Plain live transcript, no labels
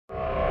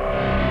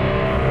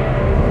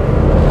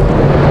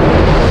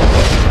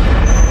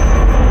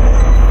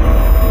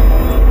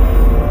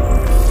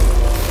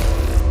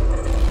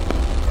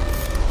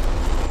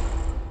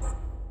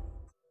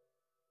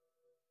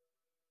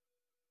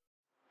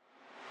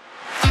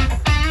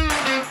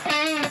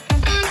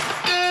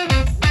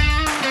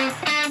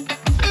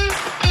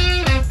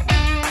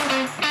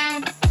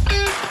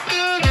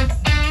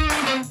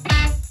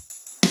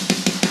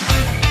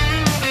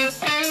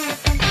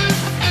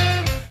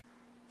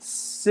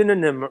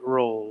synonym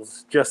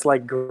rules, just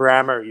like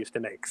grammar used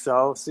to make.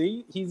 So,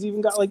 see, he's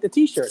even got like the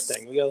T-shirt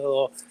thing. We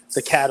got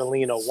the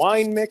Catalina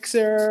wine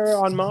mixer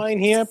on mine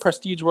here.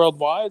 Prestige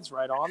Worldwide's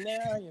right on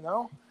there, you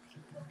know.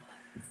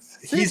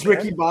 He's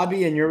Ricky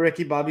Bobby and you're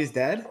Ricky Bobby's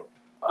dad?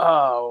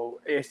 Oh,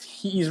 if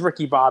he's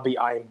Ricky Bobby,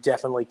 I am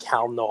definitely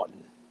Cal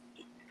Naughton.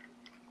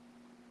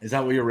 Is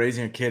that what you're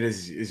raising a kid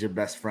is your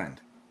best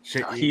friend?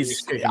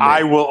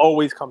 I will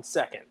always come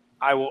second.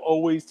 I will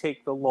always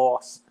take the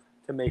loss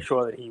to make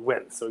sure that he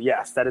wins. So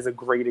yes, that is a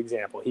great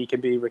example. He can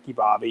be Ricky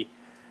Bobby,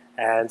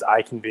 and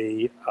I can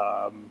be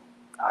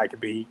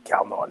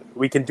Cal Naughton.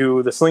 We can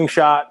do the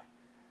slingshot.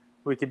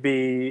 We could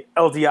be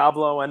El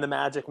Diablo and the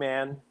Magic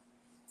Man.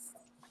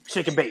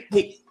 Chicken bait.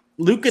 Hey,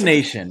 Luca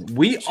Nation,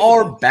 we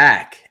are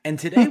back, and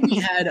today we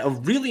had a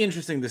really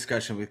interesting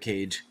discussion with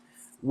Cage,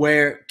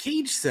 where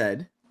Cage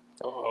said,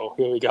 "Oh,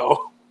 here we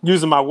go,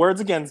 using my words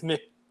against me."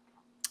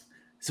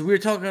 So we were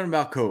talking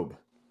about Kobe,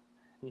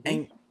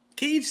 and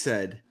Cage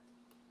said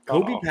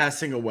Kobe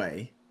passing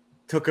away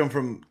took him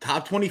from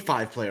top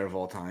 25 player of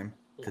all time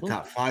to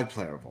top 5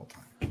 player of all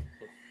time.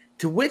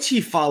 To which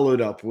he followed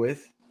up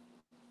with,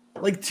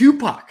 like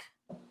Tupac.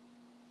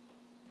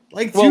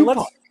 Let's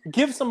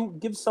give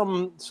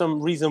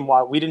some reason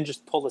why we didn't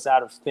just pull this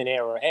out of thin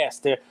air or ass.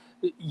 There,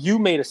 you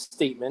made a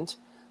statement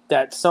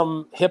that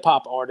some hip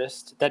hop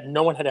artist that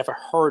no one had ever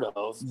heard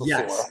of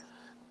before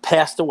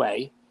passed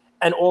away,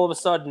 and all of a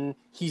sudden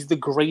he's the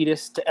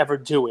greatest to ever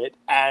do it.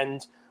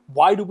 And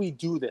why do we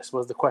do this?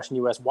 Was the question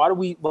you asked. Why do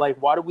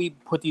we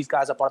put these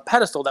guys up on a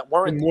pedestal that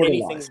weren't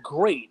anything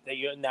great?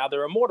 Now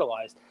they're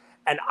immortalized.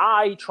 And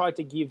I tried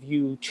to give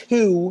you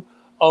two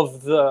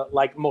of the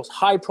most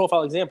high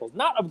profile examples,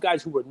 not of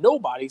guys who were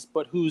nobodies,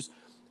 but whose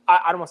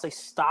I don't want to say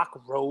stock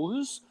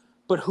rose,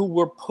 but who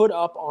were put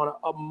up on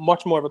a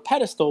much more of a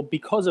pedestal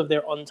because of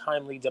their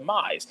untimely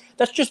demise.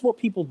 That's just what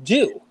people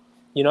do,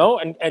 you know.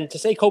 And to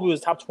say Kobe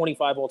was a top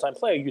 25 all time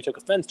player, you took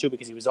offense to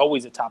because he was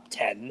always a top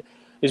 10,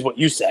 is what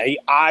you say.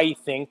 I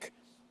think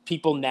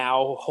people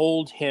now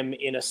hold him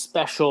in a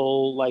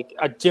special,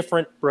 a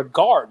different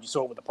regard. You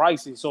saw it with the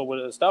Price, you saw it with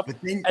other stuff,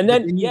 and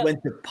then you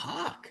went to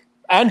Pac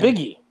and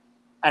Biggie.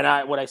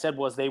 And what I said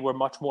was they were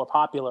much more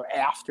popular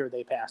after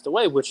they passed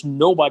away, which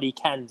nobody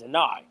can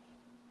deny.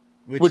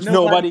 Which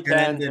nobody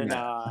can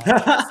deny.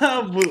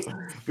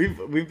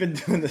 We've been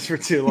doing this for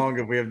too long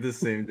if we have the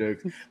same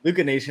jokes.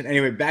 Luca Nation.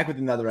 Anyway, back with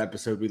another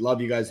episode. We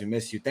love you guys. We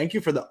miss you. Thank you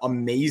for the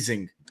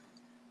amazing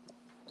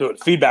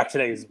feedback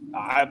today. Is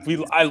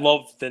I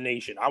love the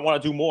Nation. I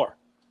want to do more.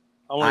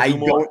 I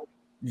don't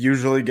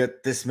usually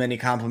get this many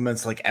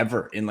compliments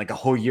ever in a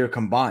whole year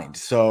combined.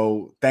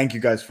 So thank you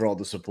guys for all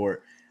the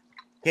support.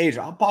 Cage,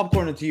 I'll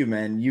popcorn it to you,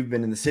 man. You've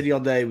been in the city all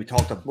day. We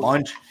talked a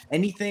bunch.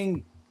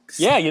 Anything?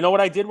 Yeah, you know what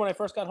I did when I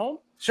first got home?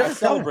 Sure. I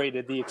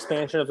celebrated the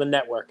expansion of the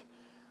network.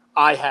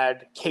 I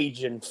had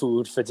Cajun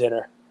food for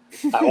dinner.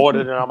 I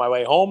ordered it on my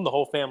way home. The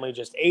whole family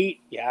just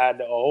ate. We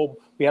had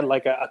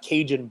a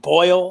Cajun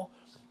boil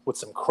with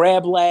some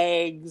crab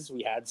legs.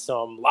 We had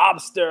some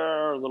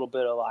lobster, a little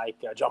bit of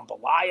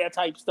jambalaya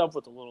type stuff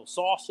with a little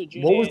sausage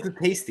in it. What was the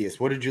tastiest?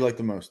 What did you like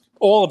the most?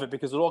 All of it,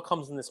 because it all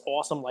comes in this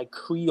awesome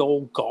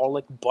Creole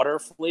garlic butter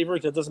flavor.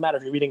 It doesn't matter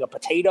if you're eating a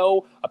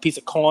potato, a piece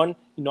of corn.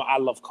 You know, I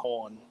love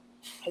corn.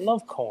 I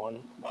love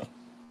corn.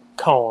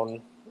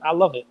 Corn. I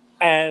love it.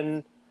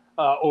 And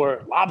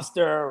or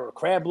lobster or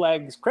crab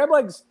legs. Crab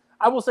legs,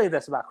 I will say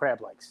this about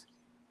crab legs.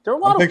 They're a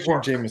lot of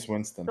work. Jameis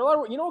Winston.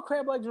 You know what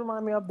crab legs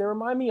remind me of? They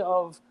remind me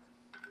of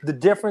the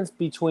difference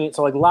between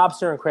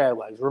lobster and crab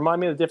legs.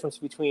 Remind me of the difference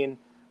between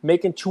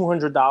making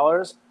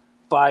 $200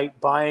 by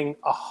buying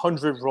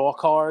 100 raw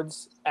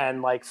cards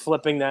and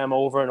flipping them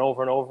over and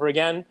over and over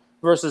again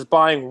versus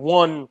buying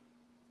one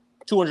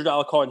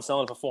 $200 card and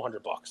selling it for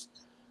 $400.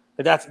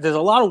 There's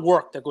a lot of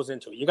work that goes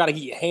into it. You got to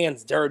get your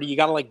hands dirty. You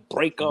got to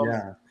break them.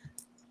 Yeah.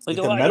 It's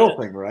the metal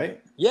thing, right?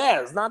 Yeah,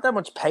 there's not that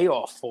much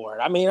payoff for it.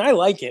 I mean, I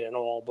like it and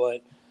all,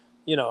 but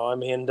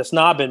the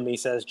snob in me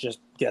says just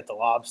get the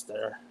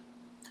lobster.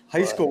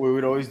 High school, we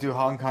would always do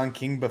Hong Kong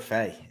King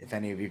buffet. If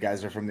any of you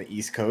guys are from the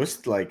East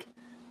Coast,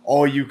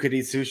 all you could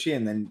eat sushi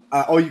and then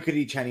all you could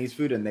eat Chinese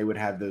food, and they would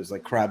have those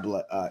crab.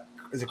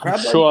 Is it crab?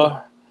 I'm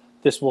sure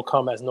this will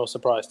come as no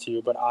surprise to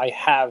you, but I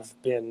have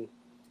been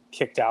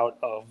kicked out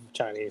of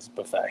Chinese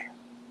buffet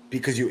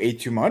because you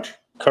ate too much.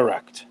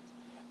 Correct.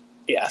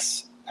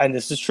 Yes. And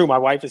this is true. My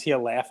wife is here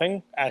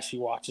laughing as she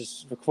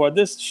watches record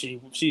this.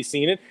 She's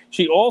seen it.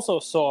 She also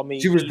saw me.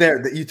 She was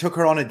there. You took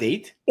her on a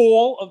date?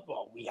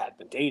 We had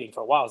been dating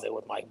for a while. I was there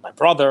with my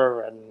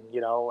brother and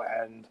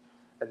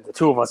the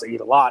two of us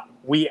eat a lot.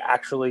 We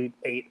actually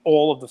ate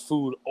all of the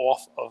food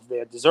off of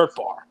their dessert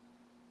bar.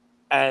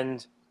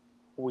 And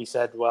we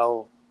said,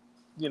 well,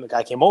 the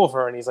guy came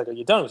over and he's like, are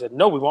you done? We said,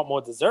 no, we want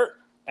more dessert.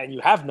 And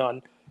you have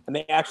none. And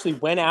they actually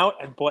went out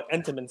and bought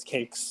Entenmann's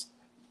cakes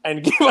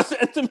and give us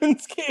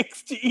Entenmann's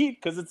cakes to eat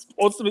because it's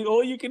supposed to be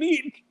all you can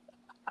eat.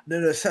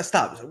 No,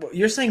 stop.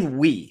 You're saying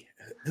we.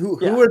 Who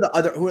are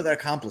the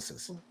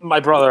accomplices? My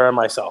brother and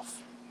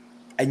myself.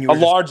 And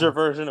larger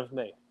version of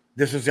me.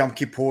 This was Yom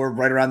Kippur,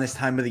 right around this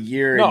time of the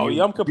year. No, and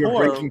Yom Kippur. You're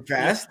breaking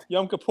fast.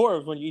 Yom Kippur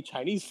is when you eat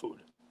Chinese food.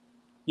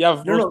 You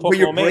have No, roast pork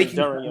lo mein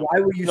during. Why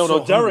were you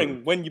so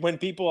during when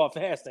people are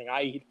fasting,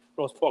 I eat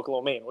roast pork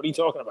lo mein. What are you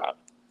talking about?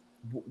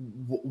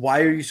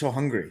 Why are you so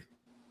hungry?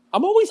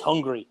 I'm always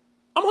hungry.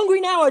 I'm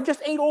hungry now. I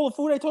just ate all the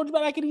food I told you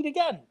about. I could eat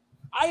again.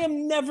 I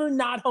am never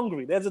not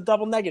hungry. There's a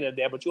double negative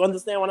there, but you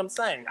understand what I'm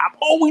saying. I'm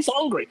always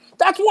hungry.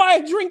 That's why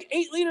I drink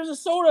 8 liters of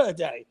soda a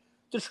day,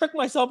 to trick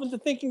myself into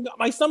thinking that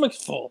my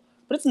stomach's full.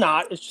 But it's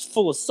not. It's just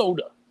full of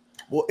soda.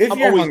 Well, if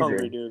you're always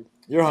hungry, dude.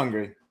 You're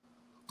hungry.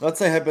 Let's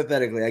say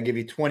hypothetically, I give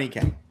you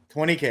 $20K.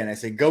 $20K, and I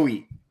say, go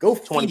eat. Go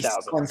feast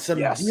on some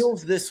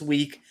deals this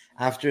week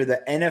after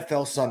the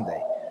NFL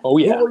Sunday. Oh,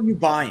 yeah. Who are you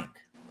buying?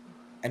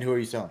 And who are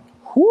you selling?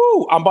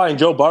 Whoo! I'm buying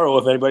Joe Burrow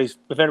if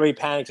anybody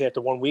panics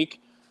after 1 week.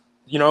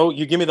 You know,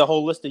 you give me the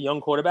whole list of young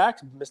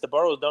quarterbacks. Mr.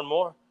 Burrow's done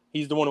more.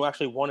 He's the one who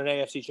actually won an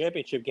AFC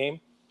championship game.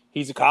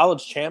 He's a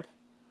college champ,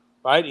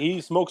 right?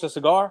 He smokes a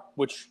cigar,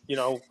 which, you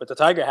know, with the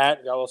Tiger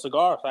hat, got a little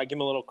cigar. So I give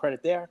him a little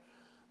credit there.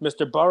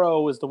 Mr.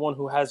 Burrow is the one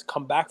who has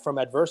come back from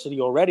adversity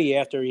already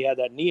after he had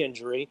that knee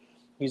injury.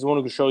 He's the one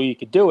who can show you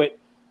could do it.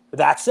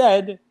 That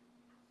said,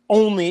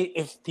 only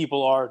if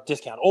people are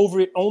discounted.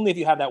 Only if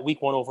you have that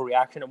week 1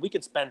 overreaction. And we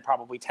could spend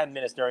probably 10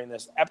 minutes during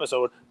this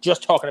episode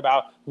just talking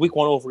about week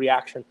 1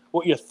 overreaction,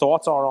 what your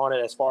thoughts are on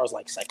it as far as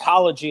like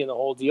psychology and the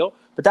whole deal.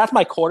 But that's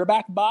my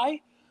quarterback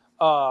buy.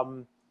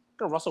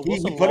 Russell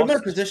Wilson. He put him in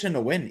a position to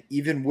win,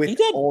 even with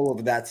all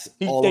of that.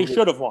 They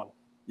should have won.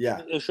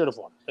 Yeah. They should have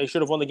won. They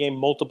should have won the game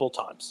multiple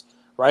times,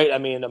 right? I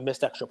mean, a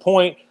missed extra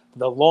point.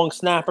 The long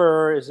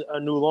snapper is a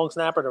new long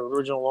snapper. The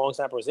original long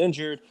snapper was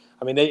injured.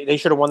 I mean, they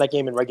should have won that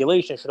game in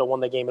regulation, should have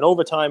won that game in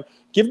overtime.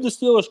 Give the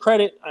Steelers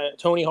credit.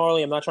 Tony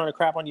Harley, I'm not trying to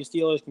crap on you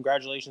Steelers.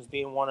 Congratulations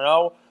being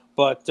 1-0.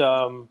 But,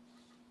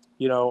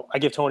 you know, I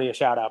give Tony a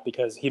shout-out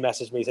because he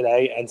messaged me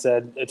today and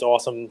said it's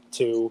awesome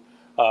to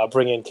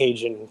bring in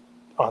Cajun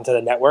onto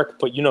the network.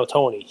 But you know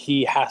Tony,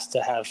 he has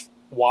to have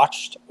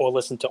watched or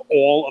listened to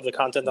all of the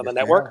content on the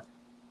network.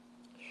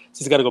 So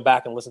he's got to go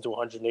back and listen to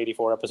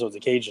 184 episodes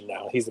of Cajun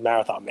now. He's the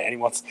marathon man.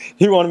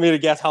 He wanted me to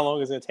guess how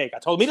long it's going to take. I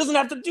told him he doesn't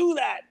have to do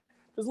that.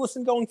 Just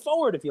listen going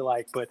forward if you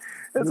like. But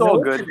it's all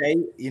good.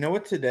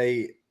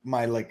 Today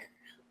my like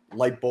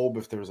light bulb,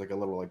 if there was like a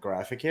little like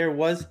graphic here,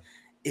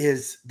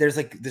 is there's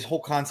like this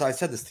whole concept. I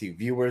said this to you,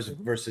 viewers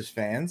versus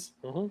fans.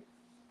 Mm-hmm.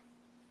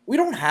 We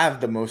don't have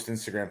the most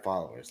Instagram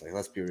followers. Like,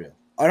 let's be real.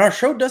 And our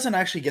show doesn't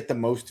actually get the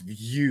most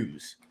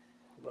views.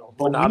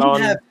 But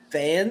we have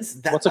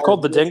fans that what's it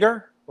called? The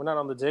Dinger? We're not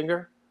on the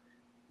Dinger.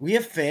 We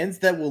have fans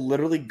that will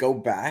literally go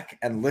back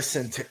and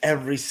listen to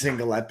every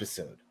single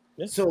episode.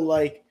 Yeah. So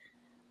like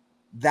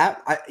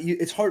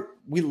it's hard.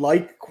 We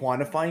like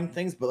quantifying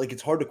things, but like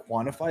it's hard to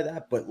quantify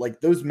that. But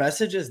like those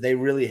messages, they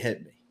really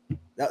hit me.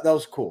 That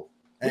was cool.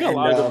 We got a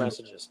lot of good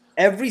messages.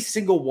 Every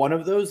single one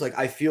of those, like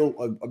I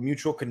feel a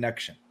mutual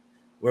connection.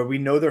 Where we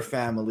know their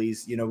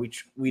families, you know,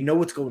 we know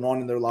what's going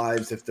on in their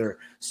lives, if they're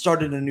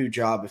starting a new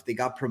job, if they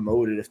got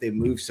promoted, if they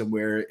moved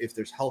somewhere, if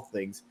there's health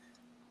things.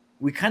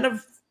 We kind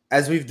of,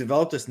 as we've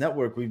developed this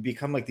network, we've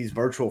become like these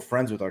virtual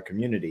friends with our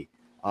community,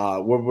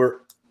 where we're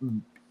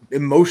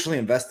emotionally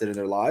invested in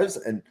their lives.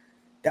 And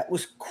that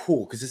was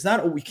cool because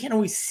we can't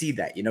always see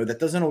that, you know,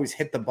 that doesn't always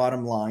hit the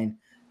bottom line.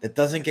 That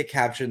doesn't get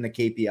captured in the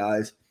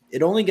KPIs.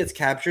 It only gets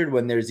captured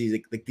when there's these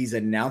like these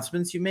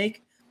announcements you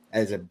make.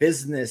 As a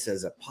business,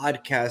 as a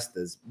podcast,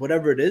 as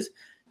whatever it is,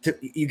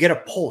 you get a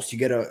pulse, you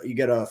get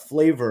a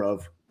flavor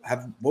of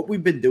what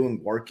we've been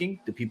doing working.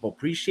 Do people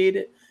appreciate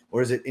it,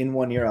 or is it in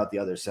one ear out the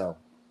other? So,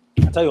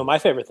 I'll tell you what my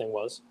favorite thing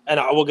was,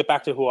 and I will get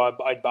back to who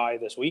I'd buy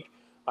this week.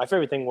 My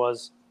favorite thing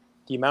was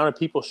the amount of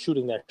people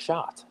shooting their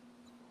shot,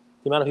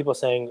 the amount of people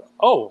saying,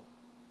 "Oh,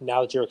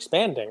 now that you're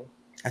expanding."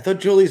 I thought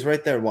Julie's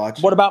right there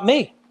watching. What about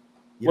me?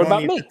 What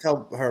about me? To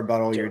tell her about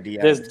all your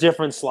DMs. There's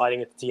different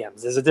sliding at the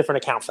DMs. There's a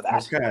different account for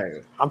that.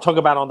 Okay. I'm talking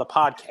about on the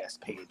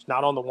podcast page,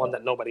 not on the one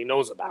that nobody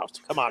knows about.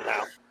 Come on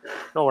now.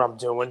 Know what I'm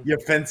doing. Your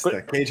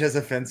Finsta. Cage has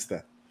a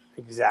Finsta.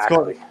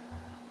 Exactly.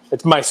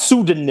 It's my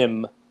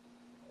pseudonym.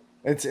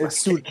 It's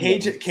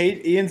Cage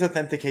Ian's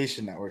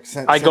Authentication Network.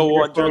 I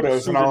go on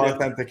photos and I'll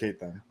authenticate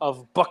them.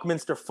 Of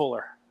Buckminster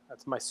Fuller.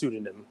 That's my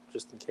pseudonym,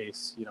 just in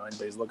case, you know,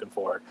 anybody's looking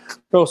for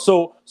it.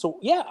 So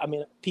yeah, I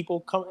mean,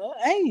 people come,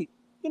 hey,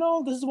 you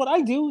know, this is what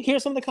I do.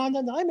 Here's some of the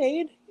content I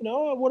made. You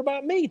know, what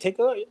about me? Take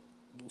a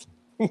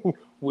look.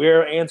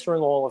 We're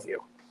answering all of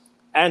you.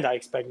 And I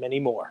expect many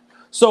more.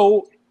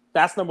 So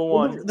that's number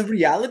one. Well, the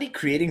reality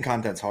creating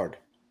content's hard.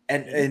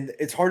 And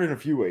it's hard in a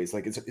few ways.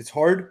 Like it's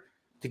hard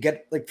to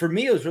get, like for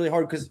me, it was really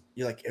hard because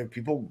you're like, if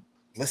people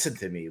listen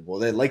to me. Well,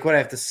 they like what I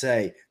have to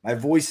say. My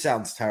voice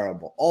sounds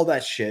terrible. All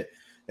that shit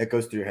that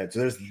goes through your head. So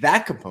there's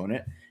that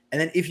component. And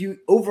then if you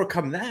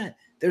overcome that,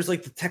 there's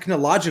like the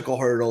technological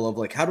hurdle of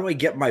like, how do I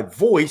get my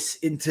voice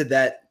into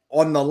that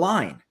on the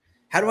line?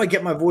 How do I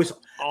get my voice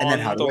and then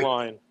how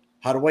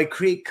do I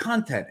create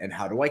content and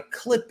how do I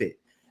clip it?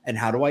 And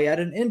how do I add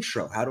an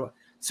intro?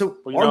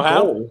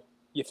 Goal,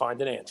 you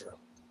find an intro.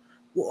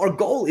 Well, our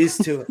goal is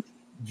to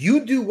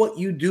you do what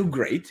you do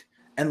great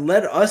and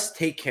let us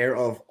take care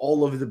of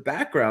all of the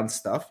background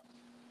stuff,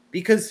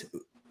 because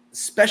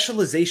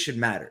specialization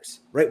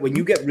matters, right? When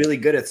you get really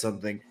good at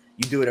something,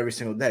 you do it every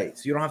single day.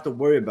 So you don't have to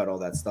worry about all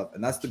that stuff.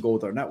 And that's the goal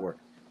with our network.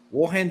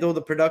 We'll handle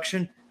the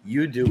production.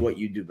 You do what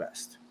you do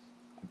best.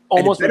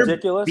 Almost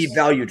ridiculous. Be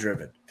value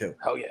driven too.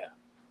 Oh yeah.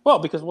 Well,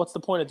 because what's the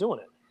point of doing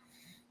it?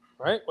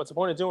 Right? What's the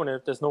point of doing it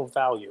if there's no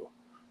value?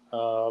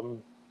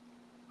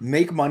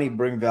 Make money,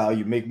 bring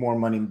value. Make more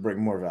money, bring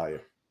more value.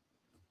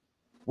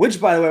 Which,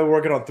 by the way, we're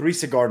working on 3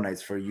 cigar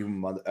nights for you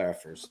mother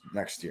effers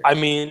next year. I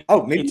mean,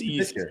 maybe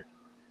it's this year.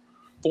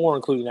 4,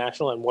 including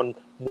national, and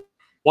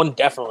one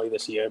definitely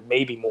this year,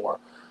 maybe more.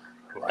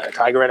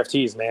 Tiger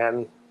NFTs,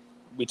 man.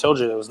 We told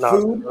you it was not.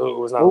 Food, it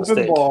was not open a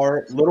mistake.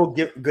 bar, little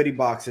goodie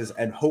boxes,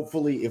 and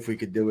hopefully, if we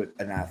could do it,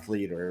 an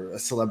athlete or a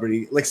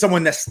celebrity, like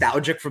someone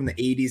nostalgic from the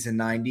 80s and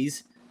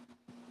 90s,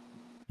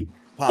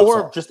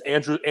 or off. Just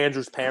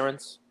Andrew's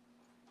parents.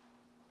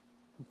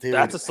 Dude.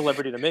 That's a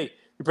celebrity to me.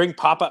 You bring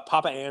Papa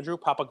Andrew,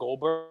 Papa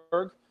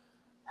Goldberg.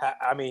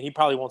 I mean, he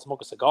probably won't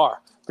smoke a cigar,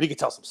 but he could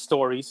tell some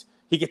stories.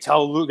 He could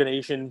tell Luga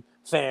Nation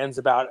fans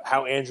about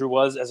how Andrew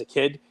was as a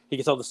kid. He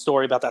could tell the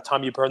story about that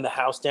time you burned the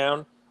house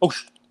down. Oh,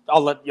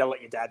 I'll let your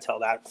dad tell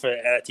that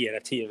at the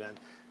NFT event.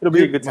 It'll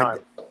be a good time.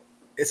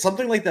 It's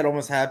something like that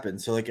almost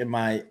happened. So, like in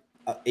my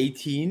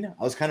 18,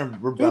 I was kind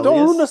of rebellious. Dude,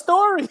 don't ruin the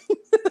story.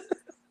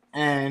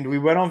 And we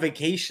went on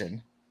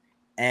vacation,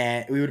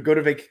 and we would go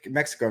to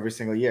Mexico every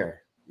single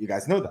year. You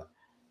guys know that.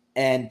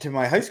 And to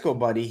my high school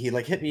buddy, he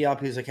like hit me up.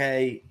 He was like,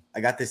 "Hey,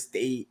 I got this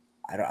date.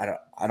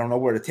 I don't know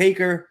where to take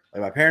her.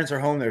 Like my parents are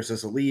home. They're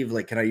supposed to leave.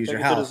 Like, can I use your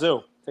house?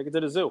 Take it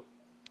to the zoo."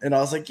 And I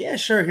was like, "Yeah,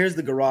 sure. Here's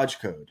the garage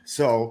code."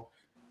 So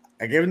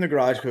I gave him the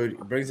garage code. He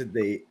brings a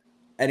date.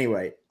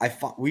 Anyway,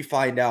 we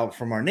find out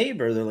from our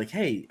neighbor. They're like,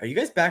 "Hey, are you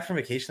guys back from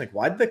vacation? Like,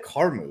 why did the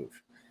car move?"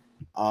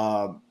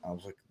 I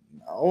was like,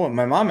 "Oh," and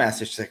my mom asked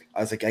her. She's like, "I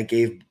was like, I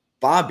gave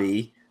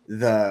Bobby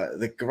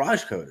the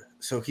garage code,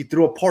 so he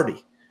threw a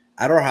party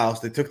at our house.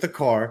 They took the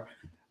car,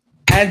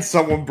 and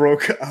someone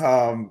broke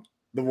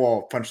the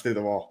wall, punched through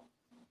the wall."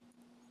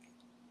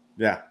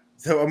 Yeah.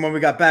 So when we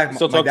got back,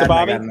 still my talk dad to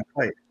Bobby? and I got in a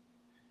fight.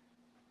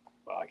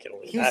 I can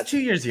only He was 2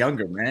 years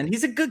younger, man.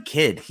 He's a good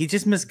kid. He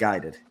just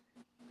misguided.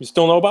 You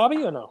still know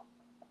Bobby or no?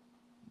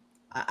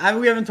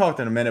 We haven't talked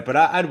in a minute, but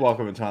I'd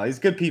welcome him to. He's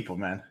good people,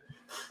 man.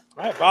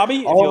 All right,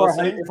 Bobby.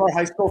 If our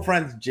high school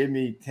friends,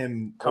 Jimmy,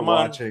 Tim, come are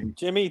on, watching.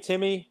 Timmy,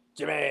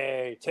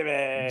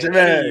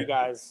 you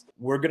guys.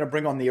 We're gonna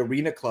bring on the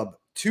Arena Club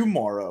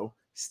tomorrow.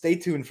 Stay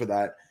tuned for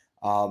that.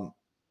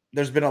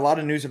 There's been a lot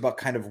of news about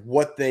kind of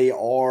what they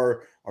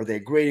are. Are they a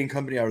grading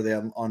company? Are they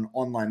on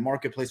online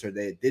marketplace? Are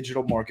they a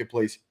digital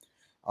marketplace?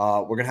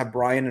 We're going to have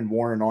Brian and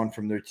Warren on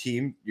from their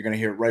team. You're going to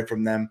hear it right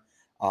from them.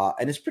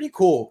 And it's pretty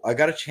cool. I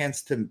got a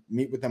chance to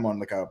meet with them on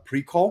like a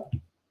pre-call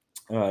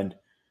and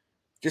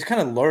just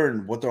kind of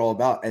learn what they're all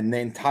about and the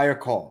entire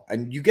call.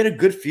 And you get a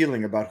good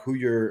feeling about who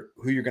you're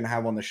going to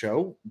have on the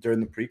show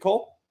during the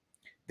pre-call.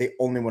 They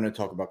only want to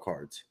talk about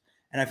cards.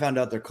 And I found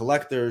out they're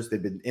collectors.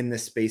 They've been in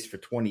this space for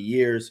 20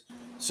 years.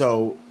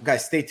 So,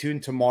 guys, stay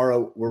tuned.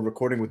 Tomorrow, we're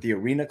recording with the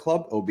Arena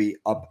Club. It'll be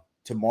up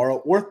tomorrow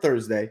or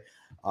Thursday.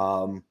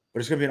 But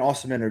it's going to be an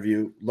awesome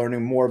interview,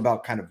 learning more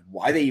about kind of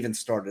why they even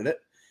started it,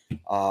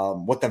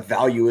 what the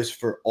value is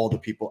for all the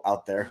people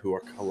out there who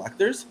are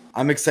collectors.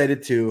 I'm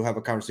excited to have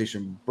a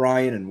conversation with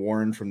Brian and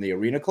Warren from the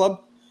Arena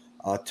Club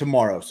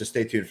tomorrow. So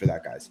stay tuned for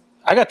that, guys.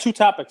 I got 2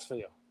 topics for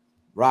you.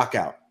 Rock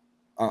out.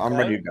 I'm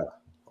ready to go.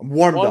 I'm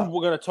warmed up.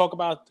 We're going to talk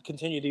about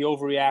continue the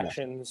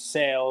overreactions,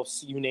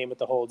 sales, you name it,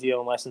 the whole deal,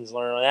 and lessons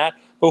learned on that.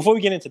 But before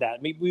we get into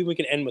that, maybe we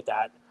can end with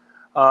that.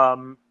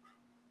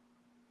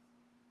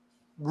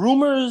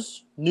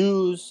 Rumors,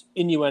 news,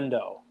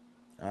 innuendo.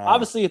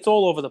 Obviously, it's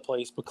all over the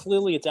place, but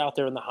clearly it's out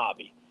there in the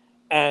hobby.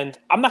 And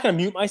I'm not going to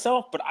mute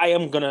myself, but I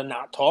am going to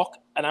not talk.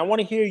 And I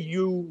want to hear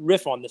you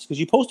riff on this because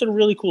you posted a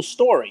really cool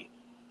story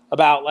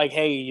about like,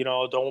 hey,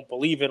 don't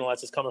believe it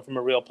unless it's coming from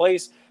a real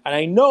place. And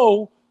I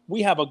know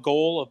we have a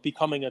goal of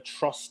becoming a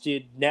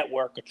trusted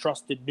network, a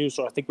trusted news.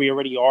 So I think we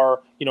already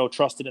are,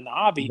 trusted in the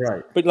hobby.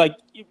 Right. But like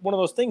one of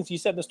those things you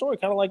said in the story,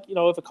 kind of like,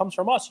 if it comes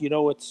from us,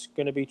 it's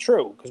going to be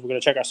true because we're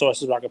going to check our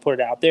sources. We're not going to put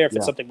it out there. If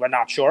it's something we're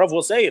not sure of,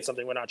 we'll say it's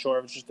something we're not sure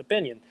of. It's just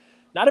opinion.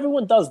 Not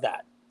everyone does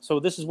that.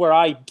 So this is where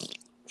I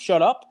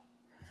shut up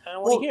and I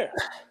want to hear.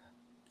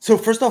 So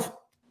first off,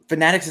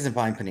 Fanatics isn't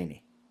buying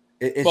Panini.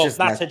 It's just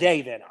not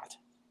today. They're not.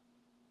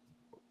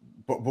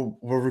 But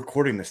we're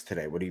recording this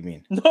today. What do you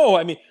mean? No,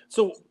 I mean,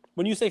 so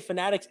when you say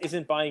Fanatics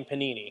isn't buying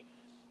Panini,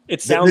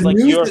 it sounds like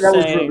you're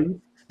saying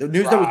the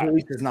news that was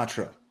released is not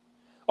true.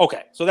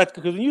 Okay, so that's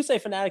because when you say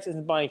Fanatics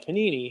isn't buying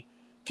Panini,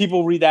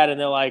 people read that and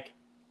they're like,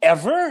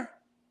 ever?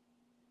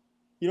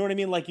 You know what I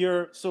mean? Like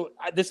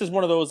this is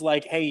one of those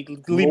like, hey,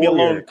 leave me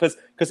alone because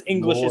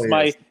English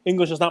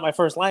is not my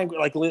first language.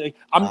 Like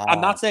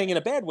I'm not saying in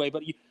a bad way,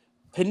 but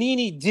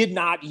Panini did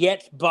not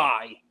yet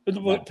buy.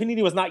 No.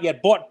 Panini was not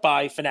yet bought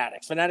by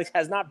Fanatics. Fanatics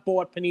has not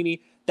bought Panini.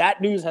 That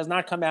news has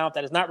not come out.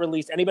 That is not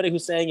released. Anybody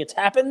who's saying it's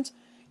happened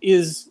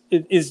is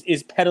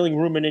peddling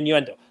rumor and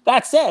innuendo.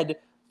 That said,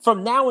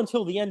 from now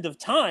until the end of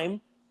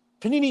time,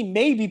 Panini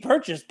may be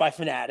purchased by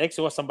Fanatics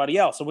or somebody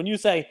else. So when you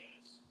say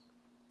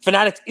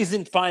Fanatics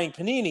isn't buying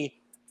Panini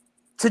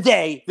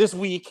today, this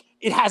week,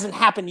 it hasn't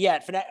happened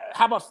yet.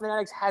 How about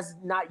Fanatics has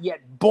not yet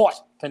bought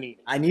Panini?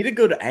 I need to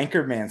go to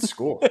Anchorman's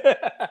school.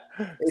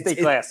 Stay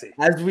classy.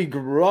 As we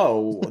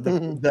grow,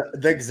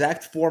 the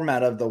exact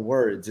format of the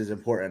words is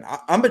important.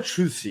 I'm a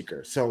truth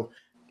seeker, so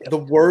the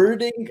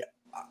wording,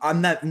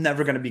 I'm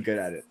never going to be good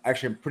at it.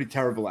 Actually, I'm pretty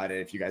terrible at it.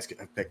 If you guys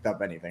have picked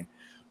up anything,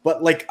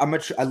 but like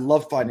I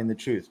love finding the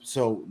truth.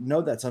 So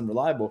no, that's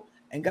unreliable.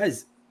 And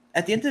guys,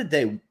 at the end of the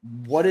day,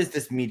 what is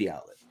this media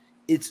outlet?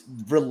 It's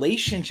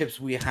relationships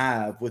we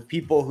have with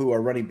people who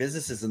are running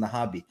businesses in the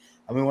hobby.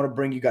 And we want to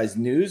bring you guys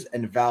news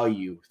and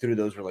value through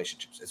those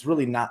relationships. It's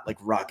really not like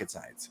rocket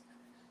science.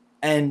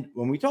 And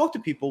when we talk to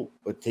people,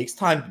 it takes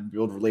time to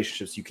build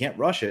relationships. You can't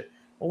rush it.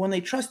 But when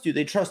they trust you,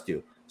 they trust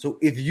you. So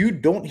if you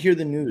don't hear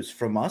the news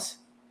from us,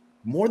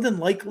 more than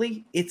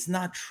likely, it's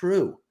not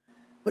true.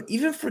 But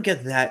even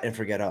forget that and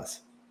forget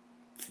us.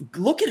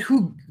 Look at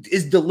who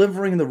is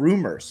delivering the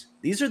rumors.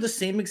 These are the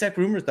same exact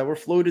rumors that were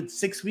floated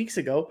 6 weeks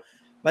ago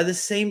by the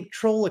same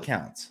troll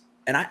accounts.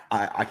 And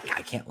I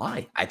can't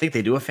lie. I think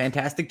they do a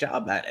fantastic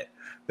job at it.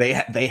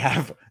 They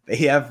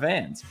have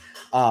fans.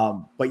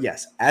 But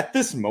yes, at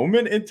this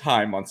moment in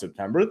time on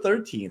September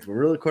 13th,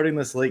 we're recording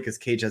this late because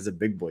Cage has a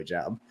big boy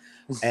job.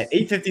 At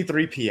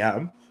 8:53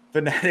 p.m.,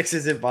 Fanatics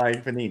isn't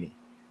buying Panini.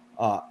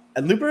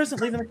 And Luber isn't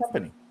leaving the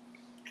company.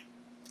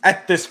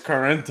 At this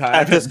current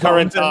time.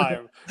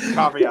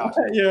 Caveat.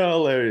 You're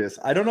hilarious.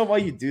 I don't know why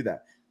you do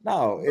that.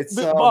 No, it's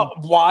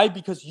why?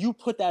 Because you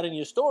put that in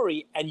your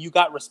story and you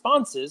got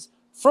responses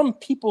from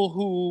people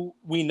who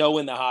we know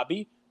in the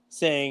hobby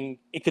saying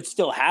it could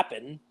still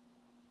happen.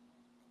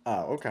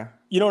 Oh, okay.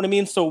 You know what I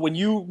mean? So when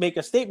you make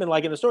a statement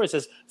like in the story, it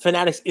says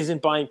Fanatics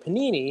isn't buying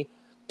Panini,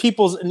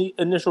 people's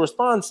initial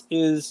response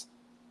is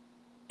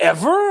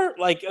ever?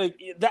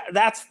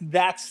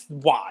 That's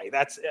why.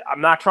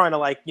 I'm not trying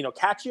to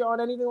catch you on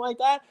anything like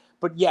that.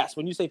 But yes,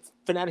 when you say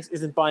Fanatics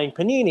isn't buying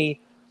Panini,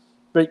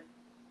 but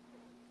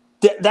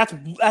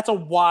that's a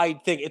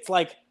wide thing. It's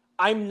like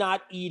I'm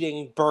not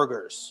eating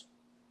burgers.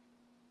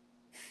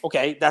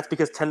 Okay, that's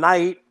because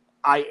tonight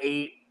I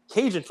ate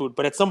Cajun food,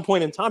 but at some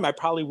point in time, I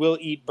probably will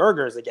eat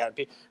burgers again.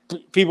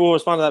 People will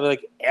respond to that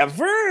like,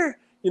 ever?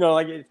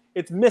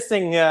 It's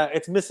missing.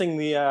 It's missing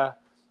the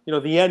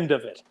the end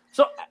of it.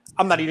 So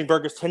I'm not eating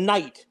burgers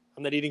tonight.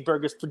 I'm not eating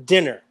burgers for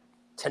dinner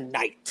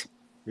tonight.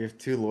 We have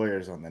 2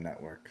 lawyers on the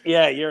network.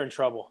 Yeah, you're in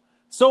trouble.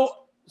 So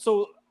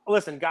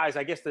listen, guys.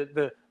 I guess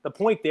the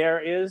point there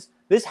is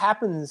this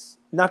happens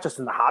not just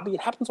in the hobby.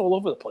 It happens all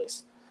over the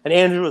place. And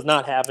Andrew is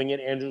not having it.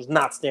 Andrew's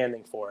not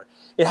standing for it.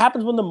 It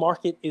happens when the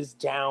market is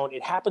down.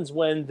 It happens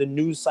when the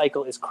news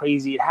cycle is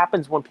crazy. It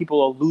happens when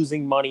people are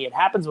losing money. It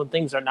happens when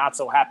things are not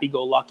so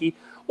happy-go-lucky.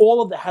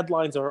 All of the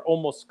headlines are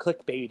almost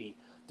clickbaity.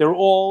 They're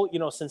all,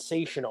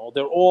 sensational.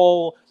 They're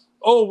all,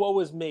 oh, woe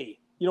is me.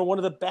 One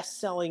of the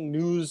best-selling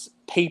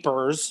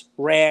newspapers,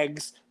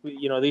 rags, they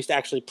used to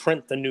actually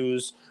print the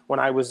news when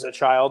I was a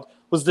child,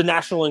 was the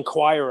National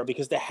Enquirer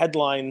because the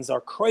headlines are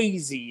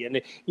crazy.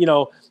 And, you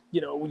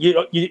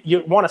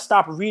want to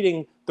stop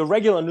reading the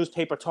regular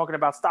newspaper talking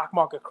about stock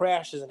market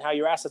crashes and how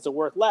your assets are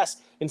worth less.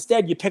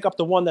 Instead, you pick up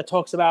the one that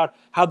talks about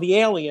how the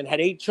alien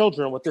had 8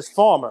 children with this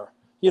farmer.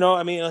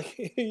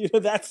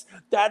 That's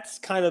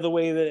kind of the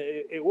way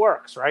that it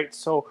works, right?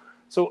 So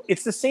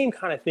it's the same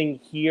kind of thing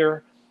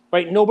here,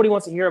 right? Nobody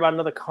wants to hear about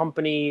another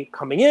company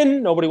coming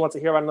in. Nobody wants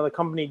to hear about another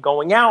company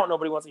going out.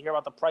 Nobody wants to hear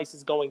about the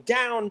prices going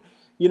down.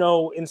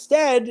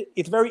 Instead,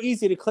 it's very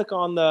easy to click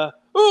on the,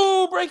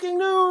 breaking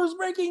news.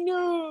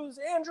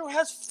 Andrew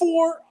has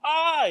 4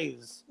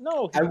 eyes.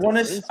 No, I want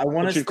us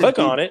to click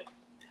on it.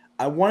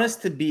 I want us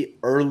to be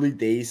early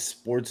days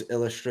Sports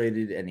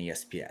Illustrated and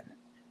ESPN,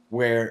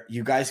 where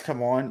you guys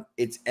come on,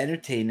 it's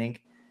entertaining,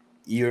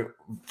 you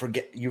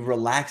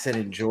relax and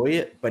enjoy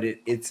it, but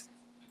it's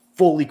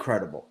fully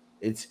credible.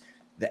 It's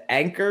the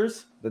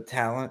anchors, the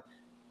talent,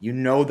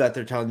 that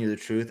they're telling you the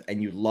truth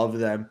and you love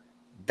them.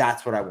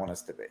 That's what I want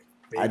us to be.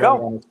 I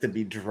don't want it to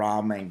be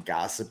drama and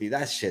gossipy.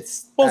 That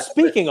shit's... Well,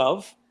 speaking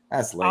of...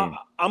 That's lame.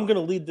 I'm going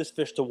to lead this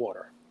fish to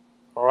water.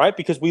 All right?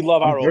 Because we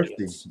love our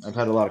audience. I've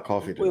had a lot of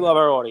coffee today. We love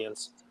our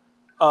audience.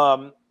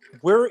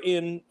 We're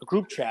in a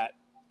group chat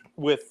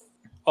with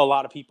a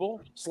lot of people.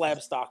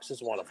 Slab Stocks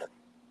is one of them.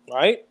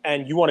 Right?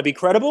 And you want to be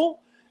credible,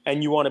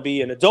 and you want to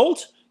be an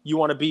adult. You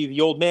want to be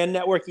the old man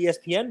network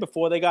ESPN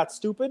before they got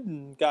stupid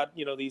and got,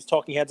 these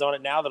talking heads on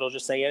it now that'll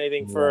just say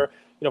anything for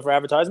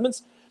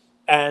advertisements.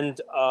 And,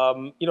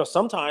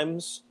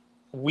 sometimes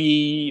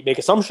we make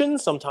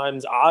assumptions.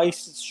 Sometimes I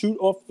shoot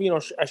off,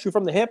 I shoot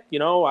from the hip.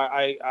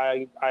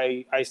 I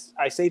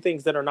say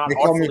things that are not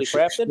artfully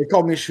crafted. They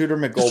call me Shooter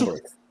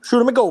McGoldberg.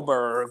 Shooter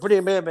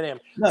McGoldberg.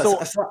 No,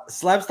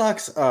 Slab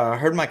Stocks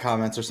heard my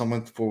comments or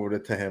someone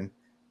forwarded to him.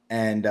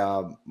 And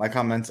my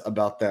comments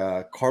about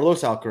the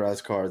Carlos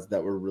Alcaraz cards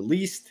that were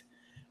released.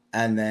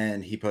 And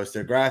then he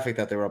posted a graphic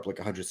that they were up like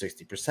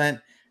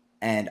 160%.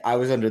 And I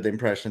was under the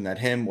impression that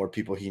him or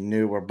people he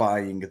knew were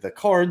buying the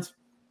cards.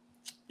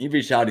 he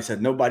reached out. He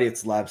said nobody at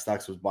Slab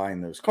Stocks was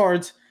buying those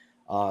cards.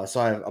 So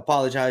I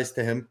apologized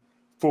to him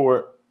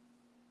for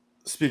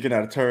speaking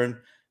out of turn,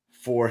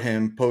 for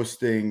him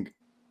posting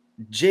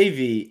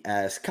JV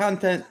as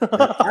content.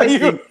 I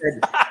think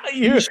that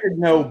you should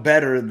know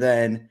better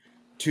than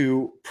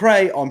to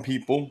prey on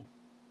people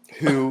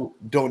who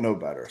don't know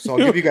better. So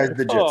I'll give you guys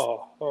the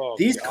gist.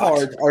 These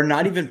cards are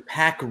not even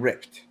pack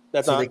ripped.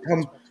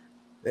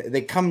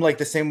 They come like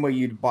the same way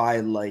you'd buy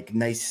like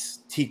nice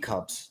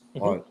teacups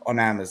on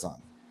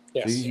Amazon.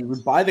 Yes. So you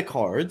would buy the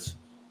cards,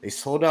 they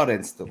sold out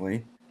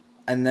instantly,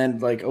 and then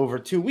like over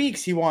 2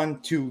 weeks he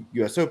won 2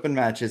 US Open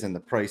matches and the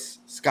price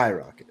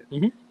skyrocketed.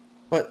 Mm-hmm.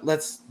 But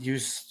let's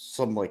use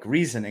some like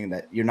reasoning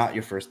that you're not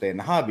your first day in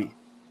the hobby.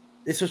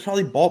 This was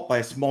probably bought by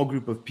a small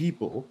group of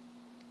people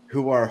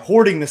who are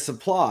hoarding the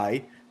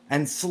supply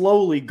and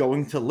slowly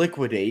going to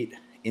liquidate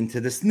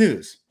into this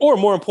news. Or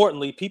more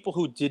importantly, people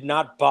who did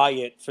not buy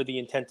it for the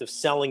intent of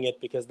selling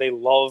it because they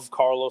love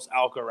Carlos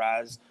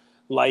Alcaraz,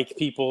 like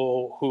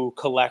people who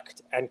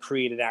collect and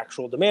create an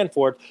actual demand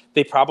for it.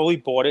 They probably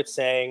bought it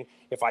saying,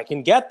 if I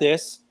can get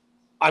this,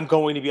 I'm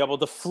going to be able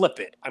to flip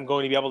it. I'm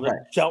going to be able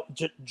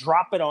to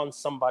drop it on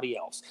somebody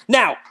else.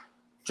 Now,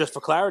 just for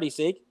clarity's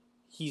sake,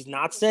 he's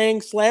not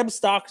saying Slab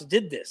Stocks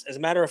did this. As a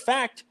matter of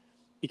fact,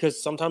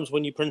 because sometimes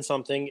when you print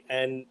something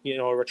and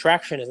a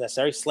retraction is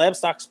necessary, Slab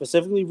Stocks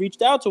specifically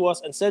reached out to us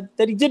and said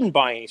that he didn't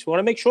buy any. So we want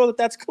to make sure that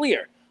that's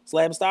clear.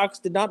 Slab Stocks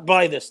did not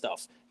buy this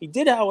stuff. He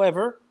did,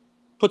 however,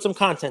 put some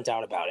content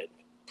out about it.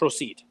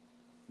 Proceed.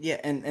 Yeah,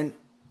 and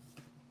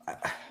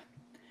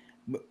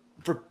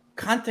for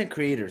content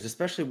creators,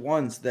 especially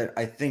ones that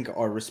I think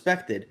are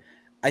respected,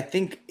 I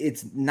think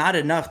it's not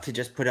enough to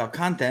just put out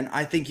content.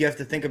 I think you have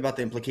to think about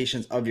the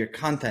implications of your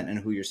content and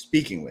who you're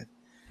speaking with.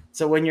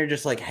 So when you're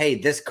just like, hey,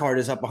 this card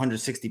is up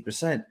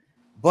 160%,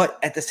 but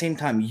at the same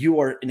time, you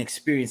are an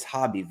experienced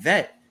hobby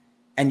vet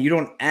and you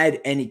don't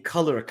add any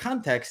color or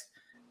context,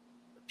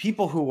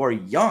 people who are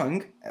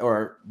young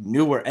or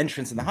newer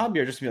entrants in the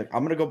hobby are just gonna be like,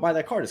 I'm going to go buy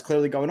that card. It's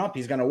clearly going up.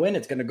 He's going to win.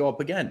 It's going to go up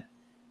again.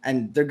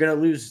 And they're going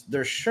to lose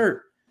their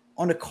shirt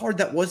on a card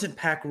that wasn't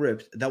pack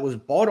ripped, that was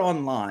bought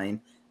online.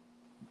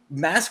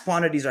 Mass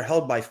quantities are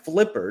held by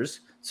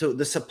flippers. So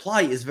the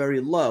supply is very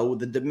low.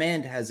 The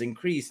demand has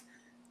increased.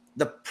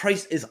 The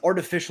price is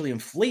artificially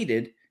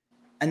inflated,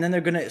 and then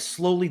they're going to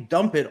slowly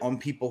dump it on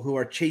people who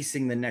are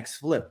chasing the next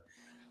flip.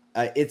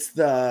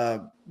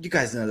 You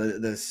guys know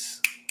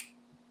this.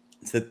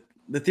 It's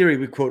the theory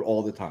we quote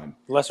all the time.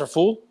 Lesser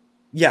fool?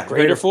 Yeah.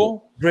 Greater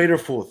fool? Greater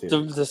fool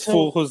theory. This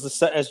fool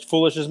who's as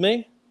foolish as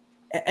me?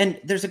 And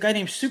there's a guy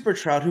named Super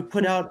Trout who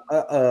put out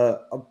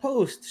a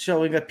post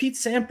showing a Pete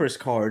Sampras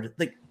card.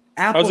 Like,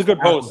 that was a good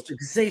post.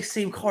 The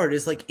same card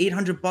is like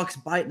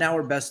 $800. Buy it now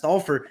or best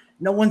offer.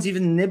 No one's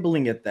even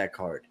nibbling at that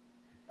card.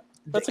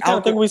 That's the kind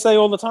of thing we say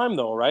all the time,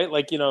 though, right?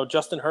 Like,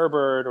 Justin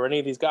Herbert or any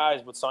of these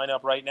guys would sign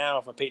up right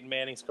now for Peyton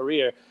Manning's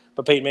career,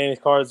 but Peyton Manning's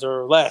cards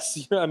are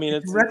less. I mean,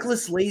 it's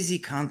reckless, lazy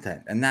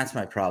content, and that's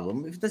my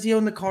problem. Does he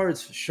own the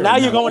cards? Sure. Now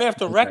you're going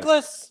after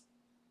reckless?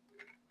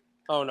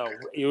 Oh, no.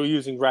 You were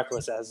using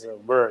reckless as a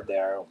word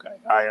there. Okay.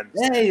 I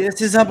understand. Hey,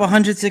 this is up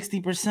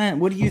 160%.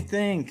 What do you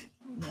think?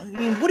 I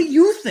mean, what do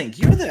you think?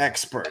 You're the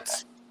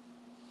experts.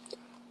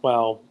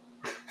 Well,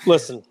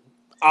 listen,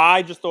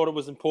 I just thought it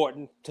was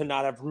important to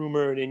not have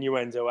rumor and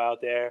innuendo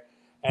out there.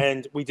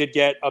 And we did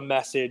get a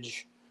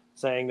message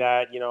saying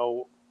that,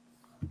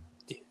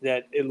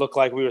 that it looked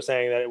like we were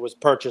saying that it was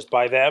purchased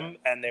by them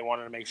and they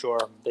wanted to make sure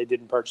they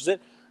didn't purchase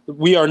it.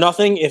 We are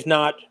nothing if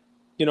not,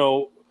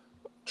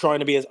 trying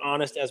to be as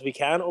honest as we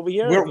can over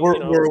here. We're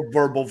a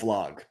verbal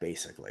vlog,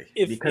 basically,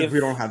 because we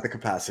don't have the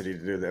capacity to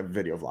do the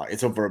video vlog.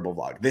 It's a verbal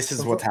vlog. This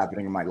is what's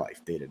happening in my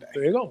life day to day.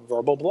 There you go.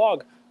 Verbal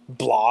blog,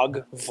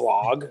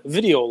 vlog,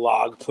 video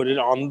log. Put it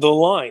on the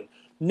line.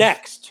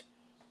 Next,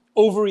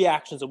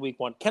 overreactions of week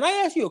 1. Can I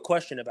ask you a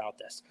question about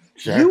this?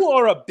 Sure. You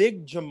are a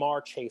big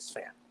Jamar Chase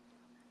fan.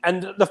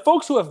 And the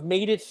folks who have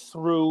made it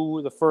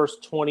through the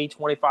first 20,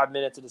 25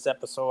 minutes of this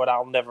episode,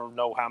 I'll never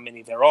know how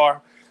many there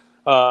are.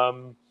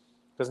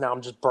 Because now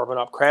I'm just burping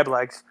up crab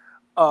legs.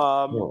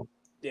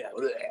 Yeah.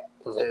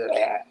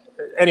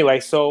 Anyway,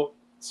 so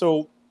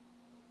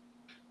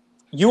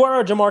you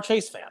are a Jamar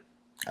Chase fan.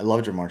 I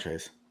love Jamar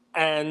Chase.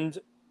 And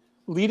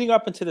leading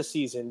up into the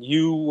season,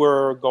 you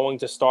were going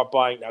to start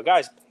buying. Now,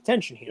 guys, pay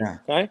attention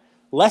here, okay?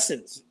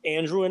 Lessons,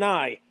 Andrew and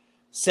I,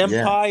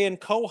 Senpai and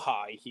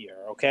Kohai here,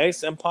 okay?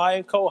 Senpai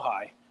and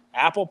Kohai,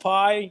 apple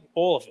pie,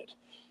 all of it.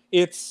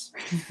 It's...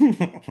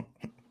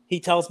 He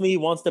tells me he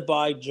wants to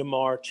buy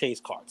Jamar Chase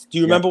cards. Do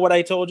you remember what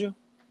I told you?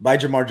 Buy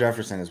Jamar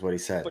Jefferson is what he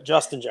said. But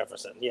Justin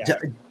Jefferson, yeah.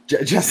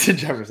 Justin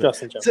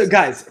Jefferson. So,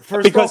 guys,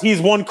 because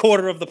he's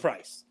 1/4 of the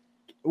price.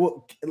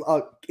 Well,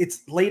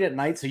 it's late at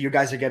night, so you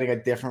guys are getting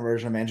a different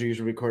version of Andrew.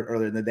 Usually record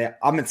earlier in the day.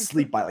 I'm in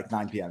sleep by like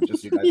 9 p.m.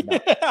 Just so you guys know.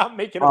 I'm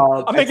making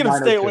him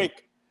stay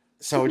awake.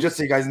 So just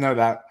so you guys know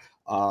that.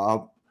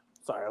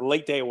 Sorry, a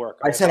late day work.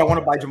 I said I want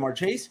to buy Jamar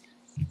Chase.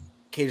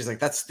 Cage is like,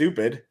 that's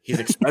stupid. He's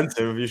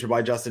expensive. You should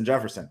buy Justin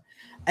Jefferson.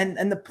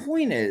 And the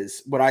point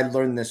is, what I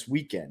learned this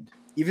weekend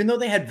even though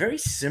they had very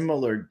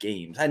similar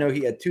games, I know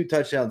he had 2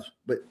 touchdowns,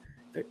 but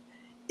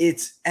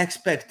it's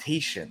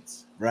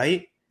expectations,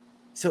 right?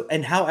 So,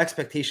 and how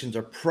expectations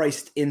are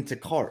priced into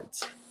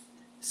cards.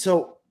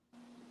 So,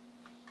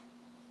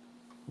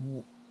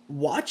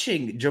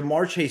 watching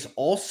Jamar Chase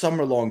all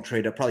summer long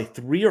trade at probably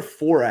 3 or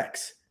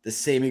 4x the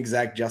same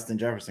exact Justin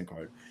Jefferson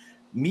card.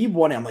 Me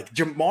wanting, I'm like,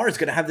 Jamar is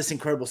going to have this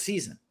incredible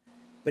season.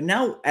 But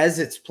now, as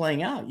it's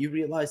playing out, you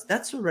realize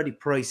that's already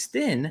priced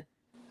in,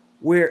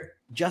 where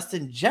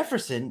Justin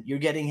Jefferson, you're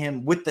getting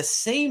him with the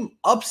same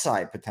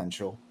upside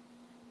potential,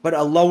 but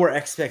a lower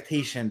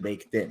expectation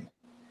baked in.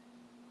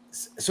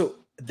 So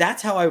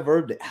that's how I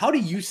verbed it. How do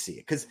you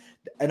see it?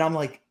 And I'm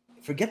like,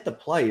 forget the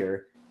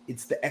player.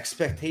 It's the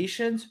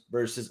expectations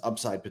versus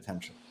upside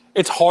potential.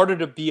 It's harder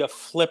to be a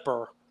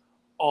flipper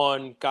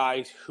on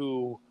guys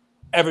who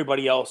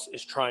everybody else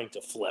is trying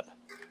to flip.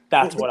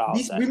 That's what I'll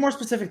say. Be more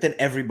specific than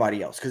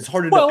everybody else, because it's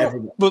harder to know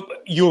everyone. But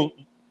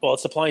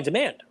it's supply and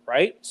demand,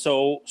 right?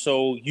 So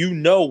you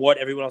know what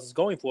everyone else is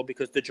going for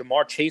because the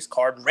Jamar Chase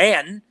card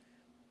ran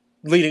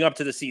leading up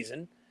to the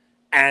season,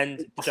 and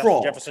the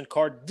Justin Jefferson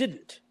card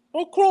didn't.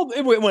 Well,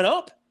 it went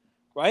up,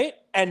 right?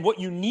 And what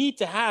you need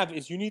to have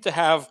is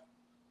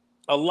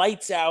a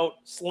lights out,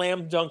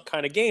 slam dunk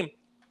kind of game,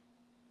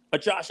 a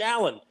Josh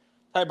Allen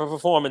type of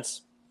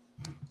performance,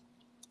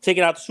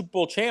 taking out the Super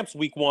Bowl champs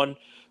week 1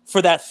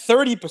 for that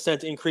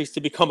 30% increase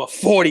to become a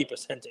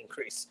 40%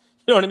 increase.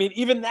 You know what I mean?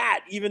 Even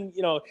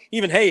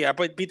hey, I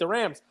beat the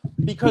Rams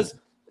because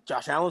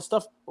Josh Allen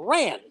stuff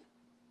ran,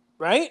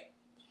 right?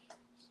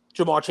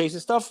 Jamar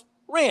Chase's stuff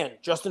ran.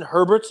 Justin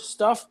Herbert's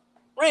stuff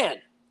ran,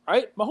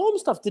 right? Mahomes'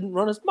 stuff didn't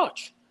run as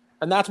much.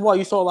 And that's why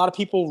you saw a lot of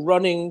people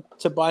running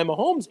to buy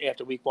Mahomes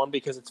after week 1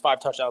 because it's 5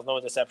 touchdowns, no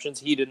interceptions.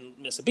 He didn't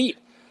miss a beat.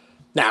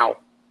 Now,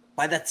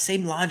 by that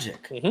same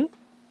logic,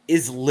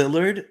 is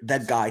Lillard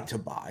that guy to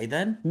buy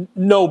then?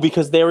 No,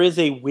 because there is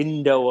a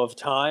window of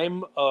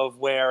time of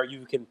where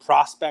you can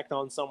prospect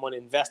on someone,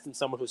 invest in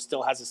someone who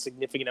still has a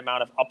significant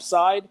amount of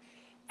upside.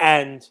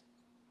 And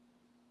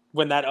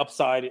when that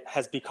upside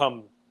has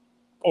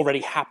already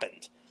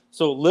happened.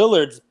 So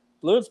Lillard's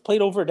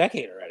played over a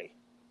decade already.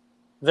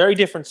 Very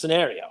different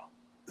scenario.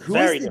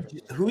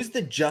 Who's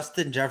the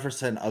Justin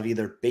Jefferson of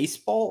either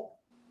baseball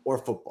or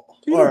football?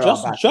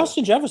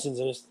 Justin Jefferson's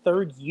in his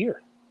 3rd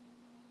year.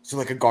 So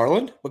like a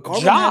Garland? But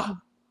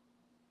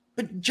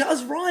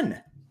Ja's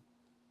run.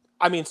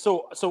 I mean,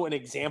 so an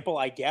example,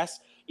 I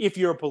guess, if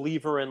you're a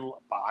believer in,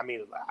 I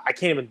mean, I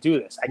can't even do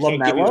this. I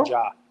can't give you a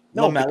Ja.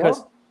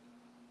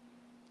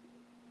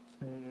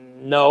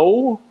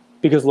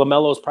 Because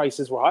LaMelo's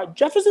prices were high.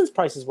 Jefferson's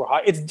prices were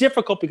high. It's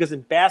difficult because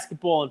in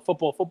basketball and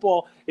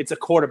football, it's a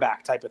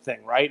quarterback type of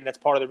thing, right? And that's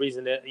part of the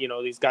reason that,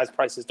 these guys'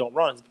 prices don't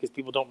run is because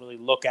people don't really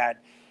look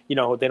at, they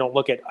don't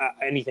look at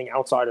anything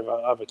outside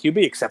of a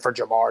QB except for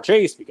Jamar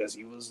Chase because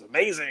he was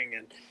amazing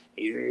and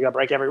he got to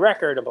break every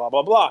record and blah,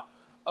 blah, blah.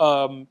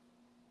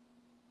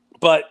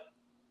 But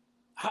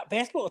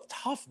basketball is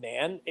tough,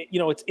 man.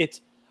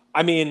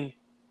 I mean,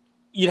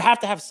 you'd have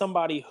to have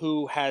somebody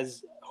who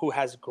has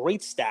great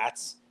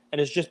stats and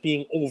is just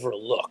being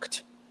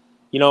overlooked.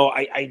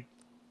 I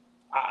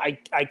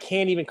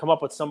can't even come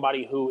up with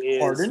somebody who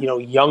is,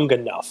 young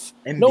enough.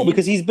 Embiid? No,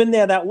 because he's been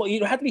there that long.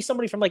 You have to be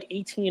somebody from like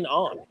 18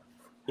 on.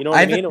 You know what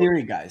I mean? I have a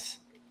theory, guys.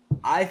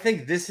 I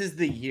think this is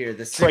the year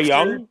the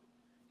Sixers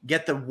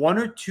get the 1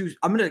 or 2.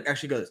 I'm going to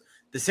actually go this.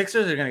 The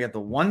Sixers are going to get the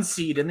 1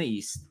 seed in the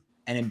East,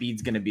 and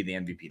Embiid's going to be the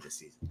MVP this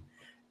season.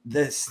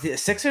 The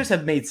Sixers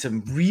have made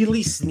some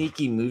really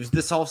sneaky moves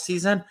this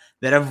offseason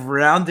that have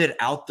rounded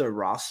out their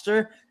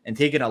roster and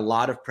taken a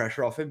lot of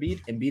pressure off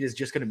Embiid. Embiid is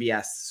just going to be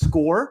asked,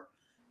 score,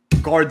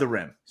 guard the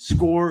rim.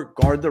 Score,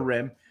 guard the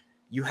rim.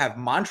 You have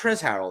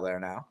Montrezl Harrell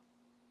there now.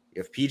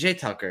 You have PJ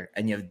Tucker,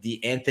 and you have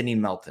Anthony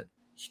Melton.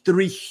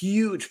 3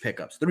 huge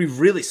pickups, 3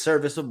 really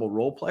serviceable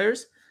role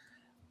players.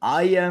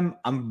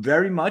 I'm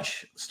very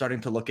much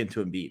starting to look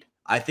into Embiid.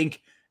 I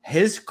think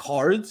his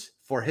cards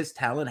for his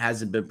talent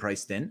hasn't been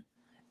priced in.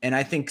 And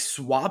I think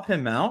swap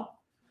him out.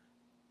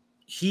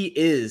 He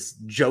is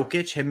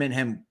Jokic. Him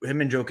and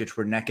Jokic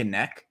were neck and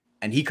neck,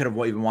 and he could have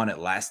even won it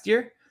last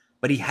year,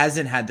 but he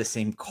hasn't had the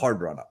same card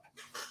run up.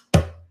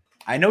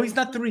 I know he's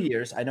not 3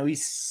 years. I know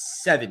he's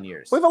 7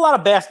 years. We have a lot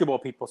of basketball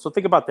people, so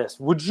think about this.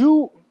 Would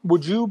you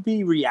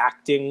be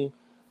reacting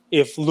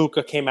if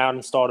Luka came out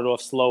and started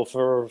off slow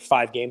for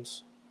 5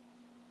 games?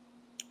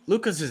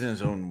 Luka's is in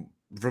his own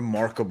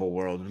remarkable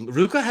world.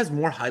 Luka has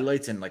more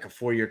highlights in like a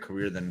 4-year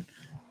career than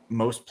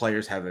most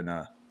players have in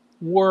a.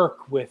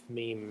 Work with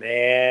me,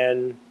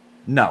 man.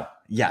 No.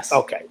 Yes.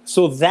 Okay.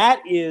 So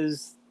that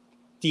is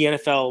the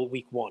NFL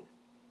week 1.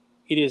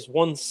 It is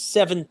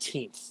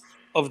 1/17th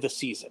of the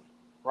season,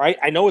 right?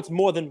 I know it's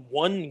more than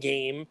 1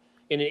 game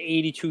in an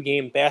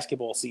 82-game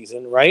basketball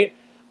season, right?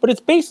 But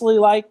it's basically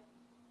like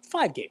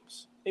 5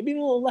 games, maybe a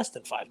little less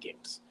than 5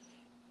 games.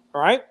 All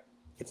right?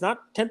 It's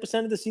not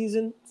 10% of the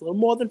season. It's a little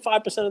more than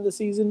 5% of the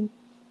season.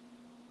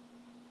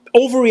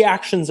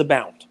 Overreactions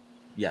abound.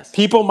 Yes.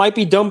 People might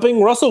be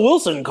dumping Russell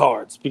Wilson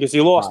cards because he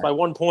lost by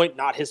 1 point,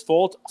 not his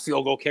fault. A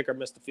field goal kicker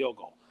missed the field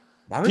goal.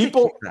 Why would they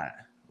kick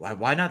that?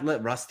 Why not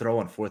let Russ throw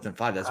on 4th and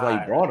 5? That's why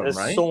you brought him, right?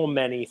 There's so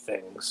many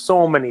things.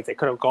 So many. They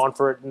could have gone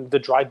for it in the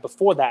drive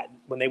before that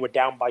when they were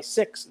down by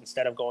 6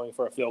 instead of going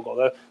for a field goal.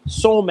 There are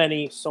so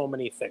many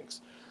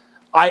things.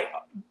 By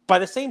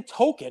the same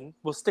token,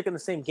 we'll stick in the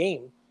same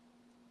game.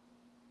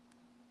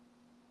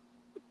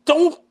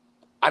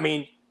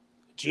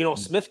 Geno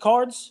Smith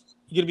cards?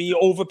 You're going to be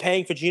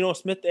overpaying for Geno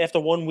Smith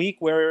after 1 week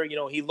where,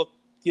 he looked,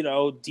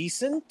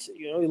 decent.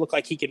 He looked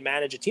like he can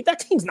manage a team. That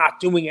team's not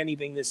doing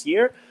anything this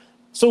year.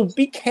 So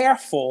be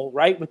careful,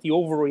 right, with the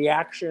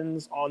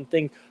overreactions on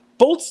things,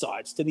 both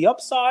sides, to the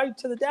upside,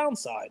 to the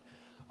downside.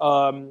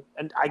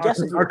 And I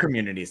guess our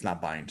community is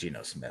not buying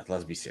Geno Smith.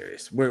 Let's be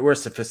serious. We're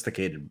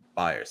sophisticated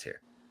buyers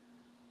here.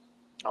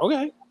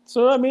 Okay.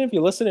 So, if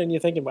you're listening and you're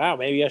thinking, wow,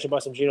 maybe I should buy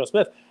some Geno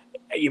Smith,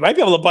 you might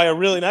be able to buy a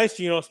really nice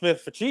Geno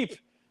Smith for cheap.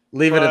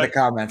 Leave it in the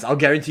comments. I'll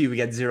guarantee you we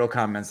get 0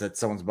 comments that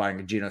someone's buying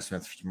a Geno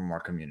Smith from our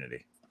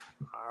community.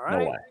 All right.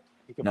 No way.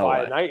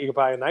 You can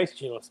buy a nice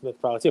Geno Smith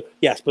probably too.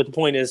 Yes, but the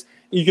point is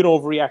you can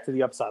overreact to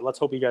the upside. Let's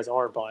hope you guys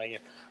aren't buying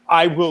it.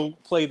 I will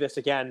play this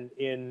again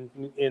in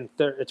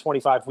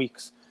 25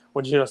 weeks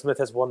when Geno Smith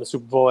has won the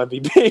Super Bowl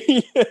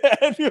MVP.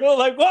 And people are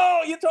like,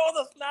 whoa, you told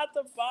us not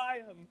to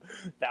buy him.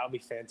 That would be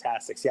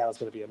fantastic. Seattle's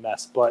going to be a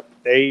mess, but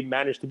they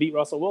managed to beat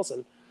Russell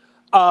Wilson.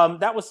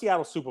 That was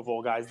Seattle's Super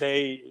Bowl, guys.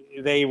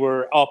 They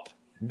were up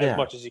as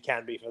much as you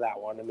can be for that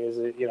one.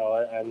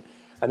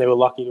 And they were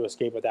lucky to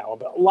escape with that one.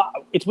 But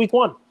it's week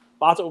 1.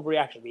 Lots of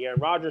overreaction. The Aaron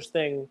Rodgers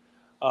thing.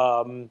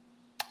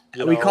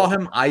 We call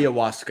him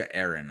Ayahuasca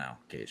Aaron now,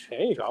 Gage.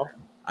 There you go.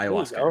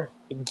 Ayahuasca. There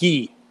you go.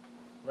 Ghee,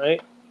 right?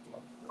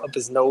 Up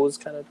his nose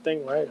kind of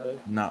thing, right?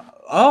 No.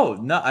 Oh,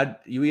 no.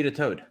 You eat a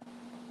toad.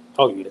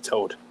 Oh, you eat a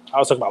toad. I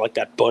was talking about like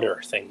that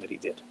butter thing that he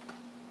did.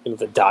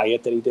 The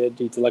diet that he did.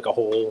 He did like a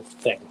whole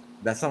thing.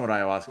 That's not what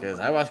ayahuasca is.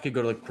 Ayahuasca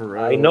go to like Peru.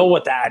 I know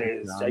what that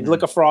is. You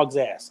lick a frog's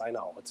ass. I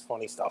know. It's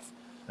funny stuff.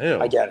 Ew.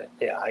 I get it.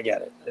 Yeah, I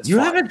get it. You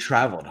haven't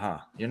traveled, huh?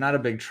 You're not a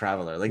big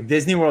traveler. Like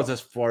Disney World's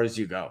as far as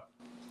you go.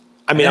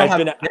 They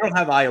don't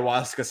have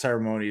ayahuasca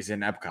ceremonies in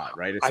Epcot,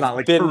 right? It's not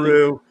like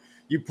Peru.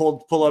 You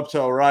pull up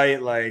to a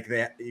right, like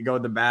you go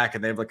in the back,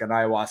 and they have like an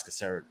ayahuasca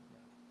ceremony.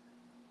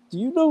 Do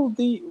you know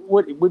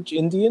which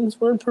Indians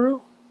were in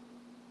Peru?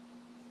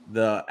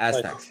 The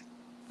Aztecs.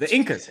 The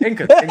Incas.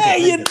 Hey,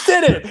 you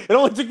did it! It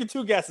only took you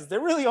 2 guesses.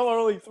 There really are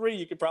only 3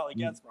 you could probably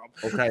guess from.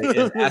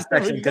 Okay,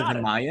 Aztecs, Incas,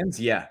 and Mayans,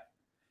 yeah.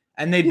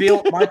 And they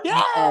built Mount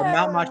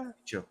Machu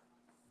Picchu.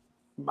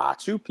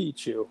 Machu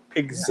Picchu.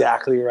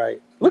 Exactly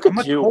right. Look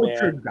at you, man. I'm a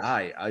cultured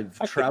guy. I've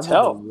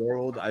traveled the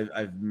world.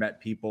 I've met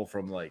people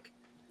from like...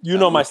 You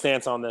know my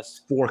stance on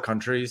this. 4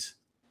 countries.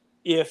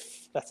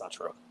 If that's not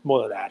true,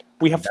 more than that.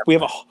 We have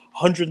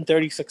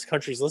 136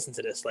 countries listen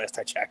to this. Last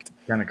I checked.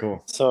 Kind of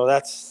cool. So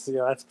that's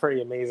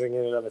pretty amazing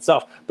in and of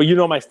itself. But you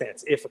know my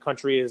stance. If a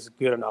country is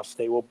good enough,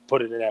 they will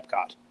put it in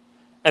Epcot.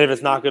 And if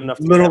it's not good enough,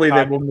 they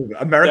will move it.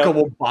 America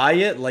will buy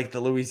it like the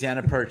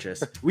Louisiana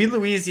Purchase. We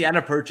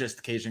Louisiana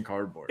purchased Cajun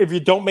cardboard. If you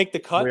don't make the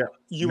cut,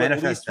 you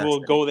at least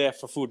will go there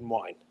for food and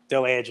wine.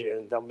 They'll add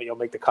you, and you'll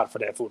make the cut for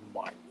their food and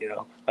wine.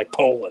 Like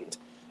Poland.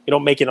 You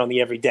don't make it on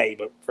the everyday,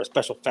 but for a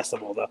special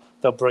festival,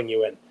 they'll bring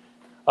you in.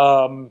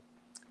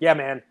 Yeah,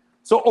 man.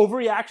 So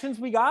overreactions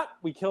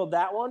we killed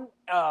that one.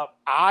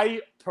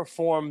 I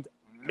performed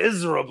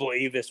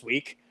miserably this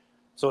week.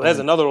 So there's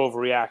another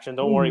overreaction.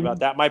 Don't worry about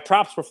that. My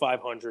props were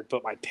 500,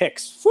 but my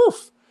picks,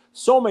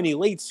 so many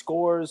late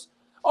scores.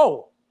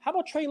 Oh, how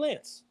about Trey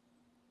Lance?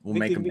 We'll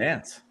make him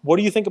dance. What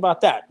do you think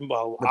about that?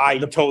 Well, I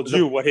told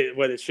you what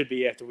it should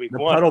be after week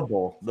 1. Puddle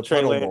bowl. The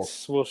Trey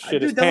Lance will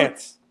shit his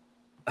pants.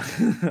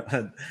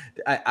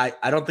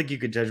 I don't think you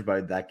could judge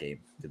by that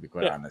game, to be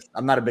quite honest.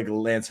 I'm not a big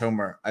Lance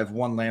homer. I have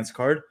 1 Lance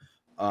card,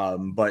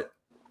 but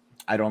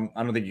I don't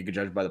think you could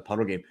judge by the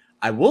puddle game.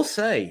 I will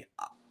say,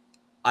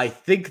 I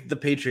think the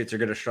Patriots are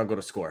going to struggle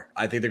to score.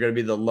 I think they're going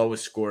to be the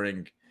lowest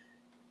scoring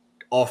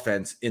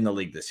offense in the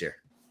league this year.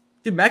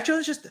 Dude, Mac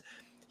Jones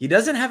he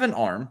doesn't have an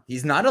arm.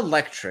 He's not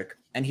electric,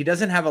 and he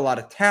doesn't have a lot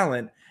of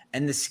talent,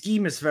 and the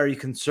scheme is very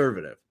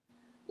conservative.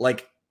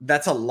 Like,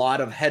 that's a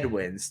lot of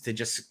headwinds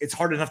it's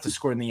hard enough to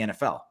score in the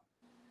NFL.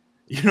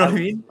 You know what I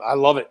mean? I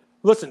love it.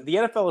 Listen, the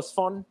NFL is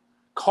fun.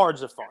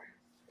 Cards are fun.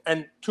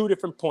 And 2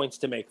 different points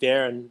to make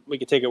there, and we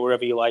can take it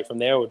wherever you like from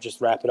there. We'll just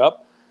wrap it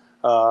up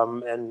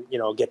and,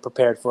 get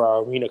prepared for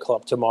our arena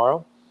club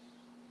tomorrow.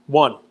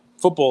 1,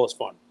 football is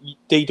fun.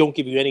 They don't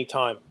give you any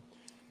time.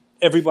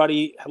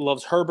 Everybody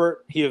loves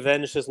Herbert. He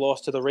avenged his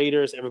loss to the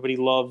Raiders. Everybody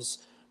loves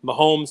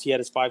Mahomes. He had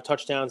his 5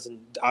 touchdowns and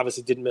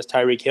obviously didn't miss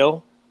Tyreek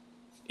Hill.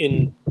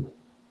 In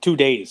 2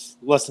 days,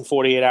 less than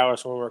 48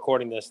 hours when we're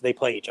recording this, they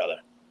play each other.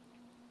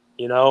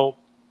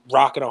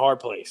 Rock in a hard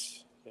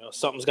place.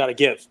 Something's got to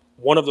give.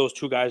 One of those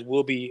 2 guys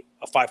will be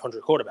a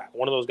 500 quarterback.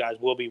 One of those guys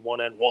will be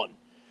 1-1.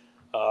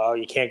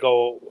 You can't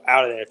go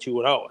out of there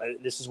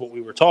 2-0. This is what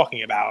we were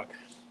talking about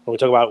when we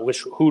talk about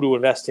who to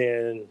invest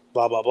in,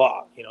 blah, blah,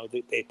 blah.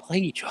 They play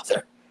each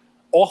other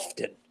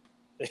often.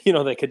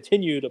 They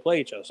continue to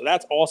play each other. So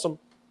that's awesome.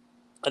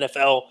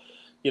 NFL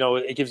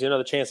it gives you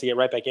another chance to get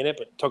right back in it.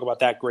 But talk about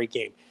that great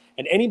game.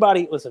 And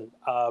anybody, listen,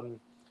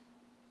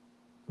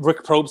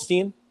 Rick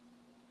Probstein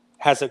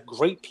has a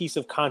great piece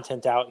of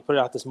content out. He put it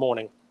out this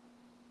morning.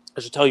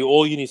 I should tell you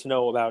all you need to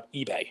know about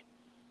eBay.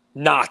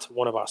 Not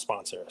one of our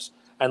sponsors,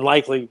 and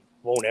likely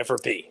won't ever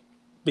be,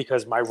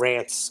 because my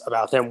rants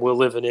about them will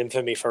live in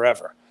infamy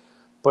forever.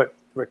 But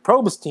Rick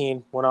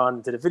Probstein went on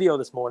and did a video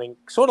this morning,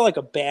 sort of like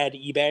a bad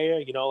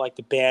eBayer, like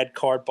the bad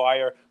card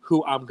buyer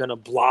who I'm going to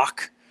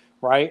block,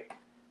 right?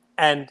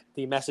 And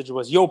the message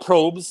was, yo,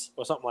 Probes,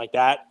 or something like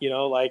that,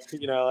 like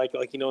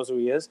he knows who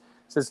he is.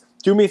 Says,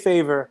 do me a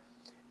favor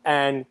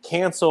and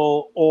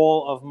cancel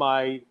all of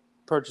my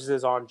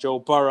purchases on Joe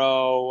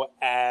Burrow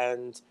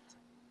and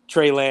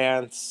Trey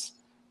Lance,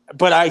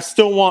 but I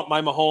still want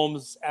my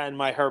Mahomes and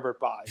my Herbert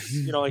buys,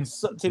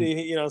 something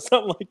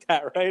like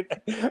that, right?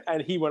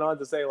 And he went on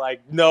to say,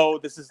 like, no,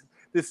 this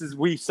is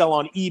we sell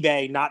on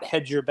eBay, not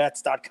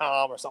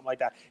hedgeyourbets.com or something like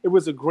that. It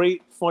was a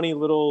great, funny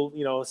little,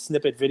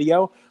 snippet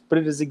video, but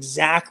it is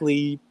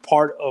exactly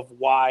part of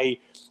why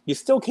you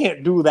still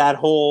can't do that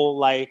whole,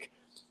 like,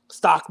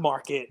 stock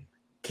market.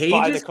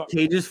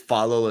 Cage's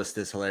follow list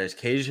is hilarious.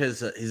 Cage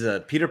he's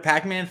a Peter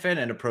Pac-Man fan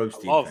and a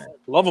Probstein fan.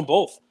 Love them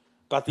both.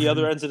 Got the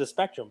other ends of the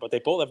spectrum, but they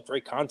both have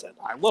great content.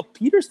 I love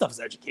Peter's stuff is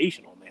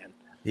educational, man.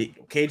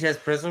 Cage has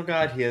Prism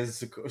God. He has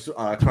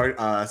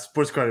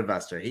Sports Card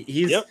Investor.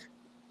 He's I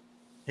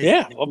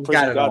love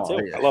Prism God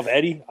too. Yeah. I love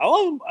Eddie. I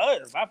love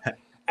him.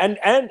 And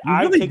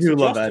I really do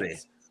love Eddie.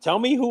 Tell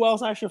me who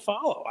else I should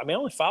follow. I mean, I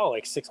only follow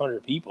like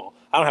 600 people.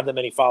 I don't have that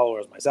many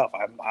followers myself.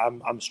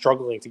 I'm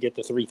struggling to get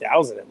to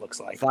 3,000. It looks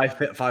like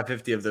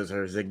 550 of those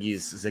are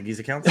Ziggy's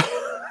accounts.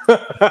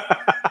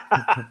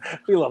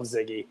 We love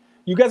Ziggy.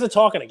 You guys are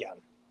talking again,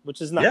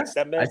 which is nice.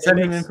 Yeah, I sent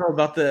him info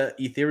about the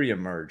Ethereum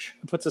merge.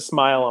 It puts a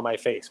smile on my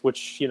face,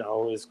 which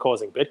is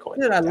causing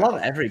Bitcoin. Dude, I love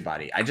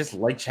everybody. I just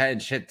like chatting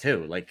shit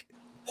too. Like,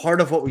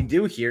 part of what we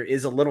do here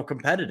is a little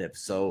competitive.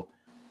 So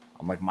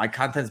I'm like, my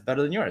content's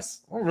better than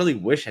yours. I don't really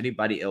wish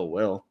anybody ill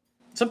will.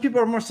 Some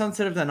people are more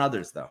sensitive than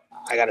others, though.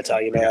 I got to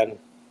tell you, man,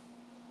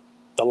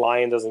 the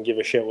lion doesn't give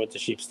a shit what the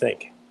sheep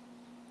think.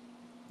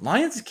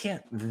 Lions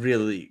can't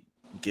really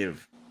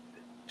give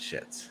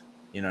shits.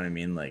 You know what I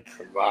mean? Like,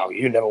 wow,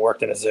 you never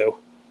worked in a zoo.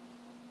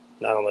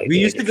 Not only we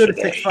used to go to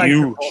Six Flags.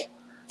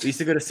 We used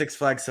to go to Six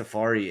Flags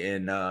Safari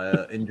in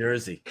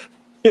Jersey.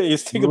 Yeah, you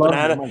take a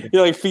banana.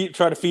 You like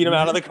try to feed him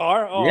out of the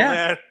car. Oh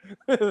yeah.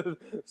 Man,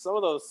 some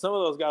of those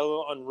got a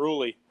little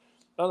unruly.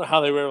 I don't know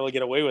how they were able to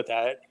get away with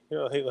that.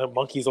 They had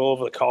monkeys all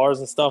over the cars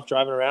and stuff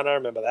driving around. I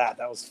remember that.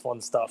 That was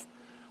fun stuff.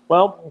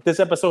 Well, this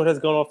episode has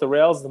gone off the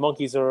rails. The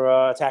monkeys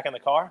are attacking the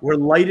car. We're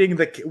lighting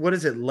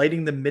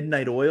lighting the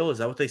midnight oil? Is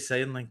that what they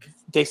say in like?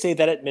 They say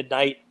that at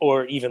midnight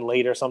or even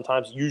later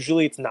sometimes.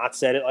 Usually it's not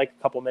said at like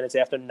a couple minutes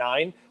after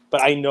 9,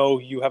 but I know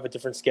you have a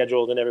different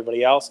schedule than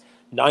everybody else.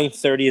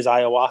 9:30 is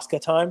ayahuasca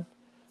time.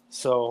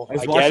 So I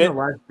was watching The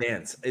Last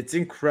Dance. It's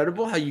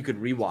incredible how you could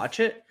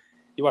rewatch it.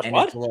 You watch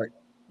what?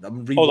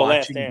 I'm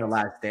rewatching The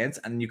Last Dance,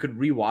 and you could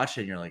rewatch it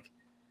and you're like,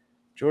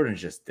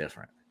 Jordan's just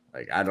different.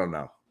 Like, I don't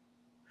know.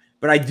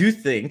 But I do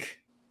think,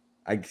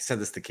 I said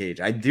this to Cage,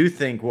 I do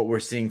think what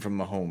we're seeing from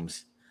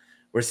Mahomes,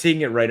 we're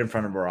seeing it right in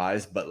front of our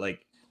eyes, but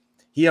like,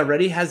 he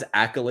already has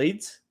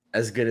accolades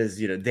as good as,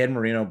 Dan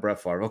Marino, Brett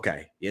Favre.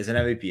 Okay, he has an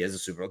MVP, he has a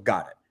Super Bowl,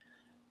 got it.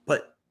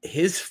 But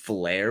his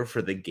flair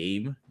for the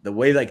game, the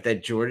way like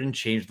that Jordan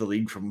changed the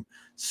league from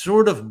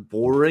sort of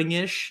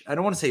boring-ish, I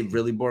don't want to say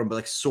really boring, but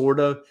like sort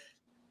of,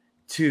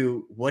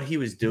 to what he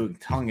was doing,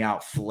 tongue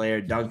out,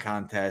 flair, dunk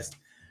contest,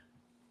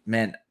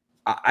 man,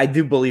 I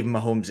do believe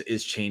Mahomes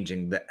is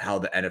changing how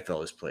the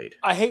NFL is played.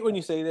 I hate when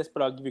you say this,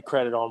 but I'll give you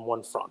credit on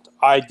one front.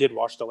 I did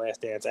watch The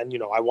Last Dance, and,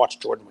 I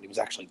watched Jordan when he was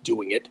actually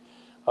doing it,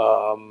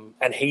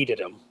 and hated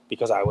him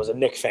because I was a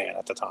Knicks fan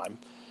at the time.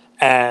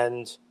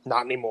 And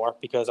not anymore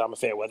because I'm a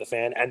fair weather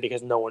fan and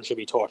because no one should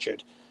be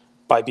tortured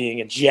by being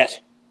a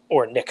Jet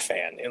or a Knicks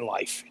fan in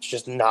life. It's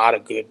just not a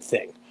good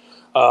thing.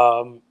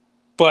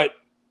 But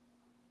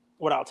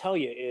what I'll tell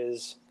you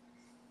is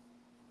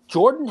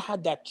Jordan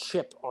had that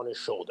chip on his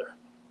shoulder.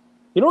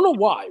 You don't know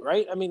why,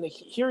 right? I mean,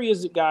 here he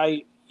is, a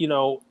guy,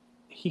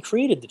 he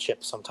created the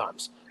chip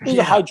sometimes. He's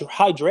a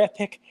high draft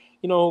pick,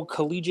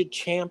 collegiate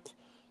champ.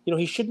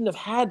 He shouldn't have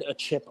had a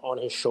chip on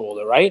his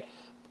shoulder, right?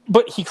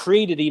 But he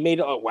made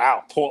it,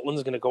 wow,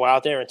 Portland's going to go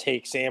out there and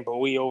take Sam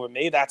Bowie over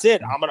me. That's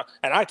it.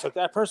 And I took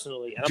that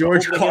personally. And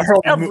George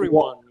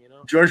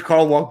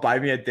Karl walked by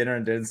me at dinner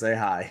and didn't say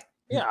hi.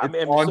 Yeah, I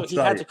mean, so he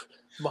had to.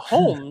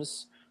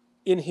 Mahomes,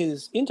 in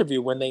his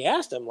interview, when they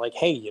asked him, like,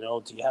 hey, do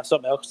you have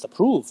something else to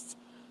prove?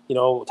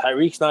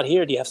 Tyreek's not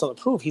here. Do you have something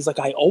to prove? He's like,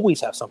 I always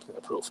have something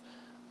to prove.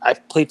 I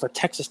played for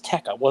Texas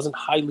Tech. I wasn't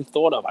highly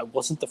thought of. I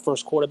wasn't the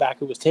first quarterback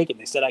who was taken.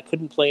 They said I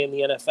couldn't play in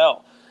the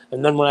NFL.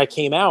 And then when I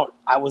came out,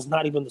 I was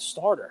not even the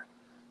starter.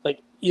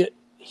 Like,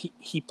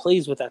 he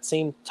plays with that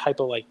same type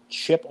of, like,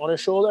 chip on his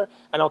shoulder.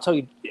 And I'll tell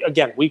you,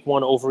 again, week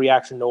 1,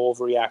 overreaction, no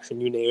overreaction,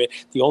 you name it.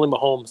 The only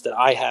Mahomes that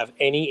I have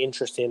any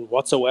interest in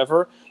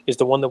whatsoever is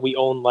the one that we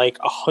own, like,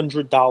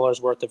 $100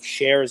 worth of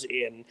shares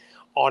in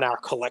on our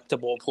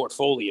collectible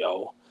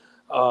portfolio.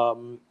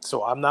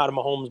 So I'm not a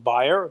Mahomes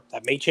buyer.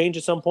 That may change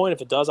at some point.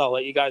 If it does, I'll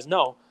let you guys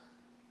know.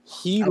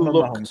 He I'm a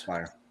Mahomes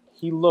buyer.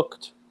 He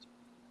looked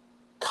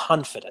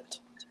confident,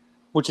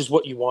 which is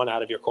what you want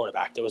out of your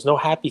quarterback. There was no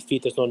happy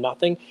feet. There's no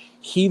nothing.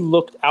 He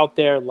looked out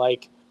there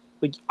like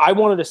I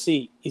wanted to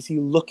see, is he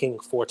looking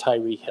for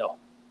Tyreek Hill?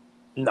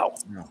 No.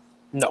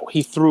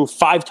 He threw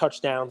 5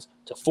 touchdowns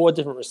to 4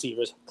 different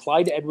receivers.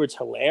 Clyde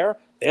Edwards-Helaire,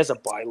 there's a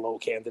buy low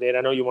candidate.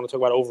 I know you want to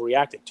talk about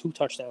overreacting. 2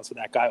 touchdowns for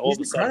that guy. All of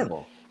a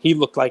sudden, he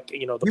looked like the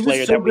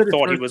player that we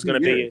thought he was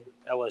going to be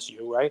at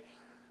LSU, right?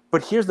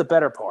 But here's the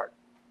better part.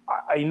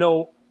 I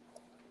know.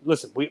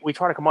 Listen, we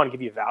try to come on and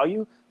give you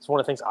value. It's one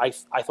of the things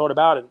I thought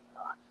about, and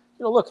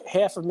look,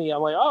 half of me,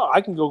 I'm like, oh,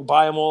 I can go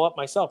buy them all up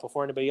myself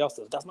before anybody else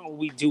does. That's not what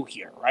we do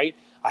here, right?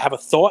 I have a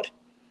thought.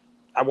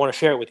 I want to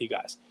share it with you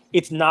guys.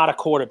 It's not a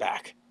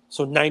quarterback.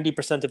 So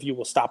 90% of you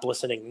will stop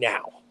listening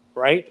now,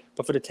 right?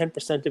 But for the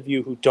 10% of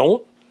you who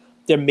don't,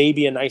 there may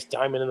be a nice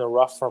diamond in the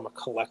rough from a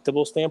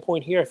collectible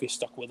standpoint here if you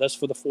stuck with us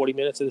for the 40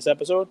 minutes of this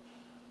episode.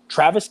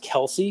 Travis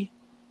Kelce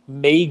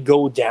may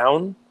go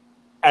down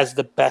as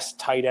the best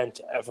tight end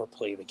to ever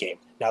play the game.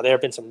 Now, there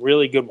have been some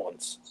really good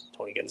ones.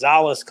 Tony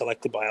Gonzalez,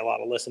 collected by a lot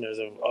of listeners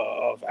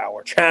of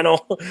our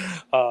channel.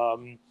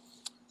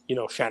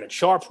 Shannon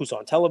Sharp, who's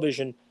on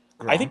television.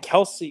 Gronk. I think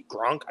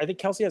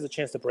Kelce has a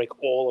chance to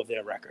break all of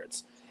their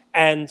records.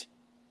 And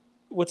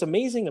what's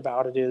amazing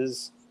about it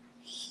is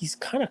he's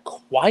kind of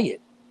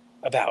quiet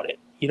about it.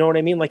 You know what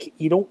I mean? Like,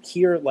 you don't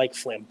hear,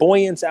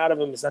 flamboyance out of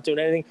him. It's not doing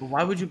anything. But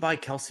why would you buy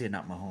Kelce and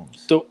not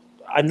Mahomes? So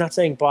I'm not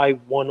saying buy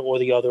one or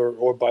the other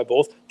or buy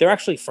both. They're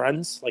actually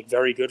friends,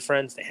 very good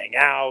friends. They hang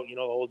out, the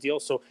whole deal.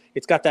 So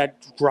it's got that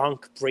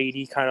Gronk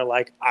Brady kind of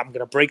I'm going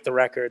to break the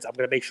records. I'm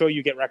going to make sure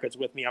you get records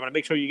with me. I'm going to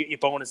make sure you get your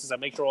bonuses. I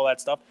make sure all that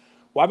stuff.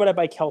 Why would I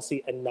buy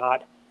Kelce and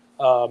not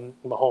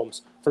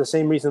Mahomes? For the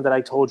same reason that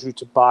I told you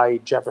to buy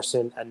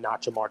Jefferson and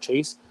not Jamar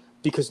Chase,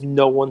 because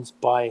no one's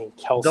buying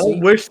Kelce. Don't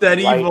wish that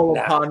evil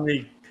upon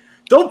me.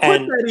 Don't put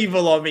that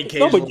evil on me,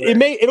 no, but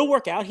it'll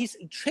work out.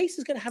 Chase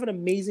is going to have an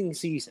amazing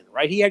season,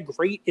 right? He had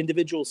great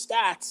individual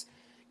stats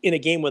in a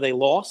game where they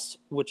lost,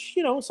 which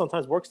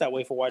sometimes works that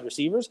way for wide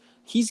receivers.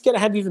 He's going to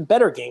have even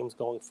better games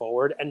going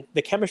forward, and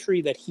the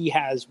chemistry that he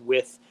has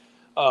with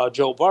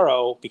Joe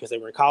Burrow, because they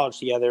were in college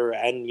together,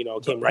 and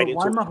came right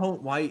into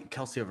it. Why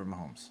Kelce over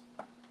Mahomes?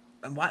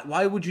 And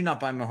why would you not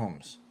buy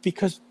Mahomes?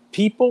 Because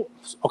a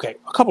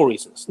couple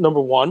reasons.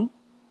 Number one,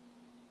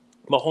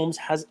 Mahomes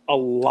has a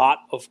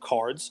lot of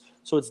cards,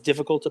 so it's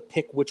difficult to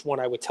pick which one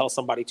I would tell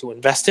somebody to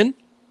invest in.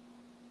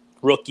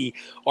 Rookie,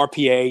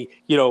 RPA,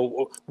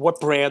 what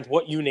brand,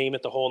 what you name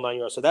it, the whole 9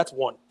 yards. So that's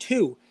one.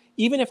 Two,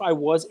 even if I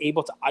was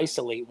able to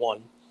isolate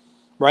one,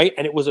 right,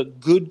 and it was a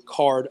good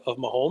card of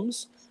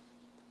Mahomes,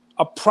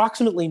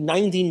 approximately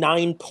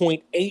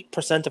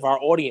 99.8% of our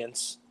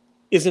audience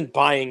isn't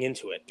buying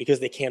into it because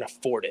they can't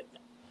afford it.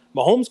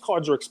 Mahomes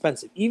cards are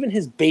expensive. Even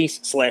his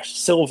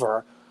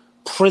base/silver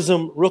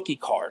Prism rookie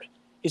card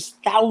is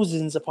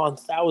thousands upon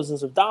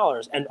thousands of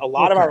dollars. And a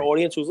lot of our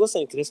audience who's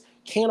listening to this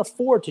can't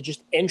afford to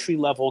just entry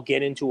level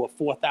get into a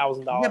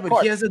 $4,000 card. Yeah,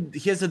 but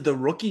he has the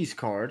rookies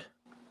card.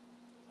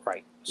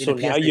 Right. So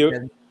now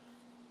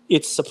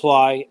it's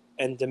supply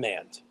and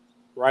demand,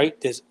 right?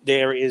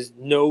 There is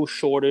no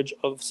shortage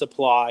of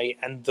supply,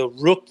 and the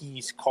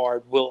rookies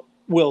card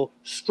will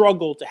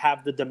struggle to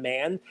have the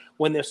demand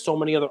when there's so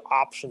many other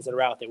options that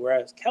are out there.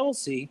 Whereas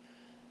Kelce,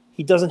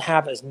 he doesn't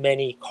have as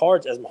many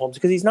cards as Mahomes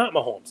because he's not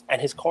Mahomes,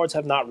 and his cards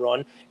have not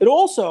run. It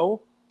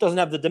also doesn't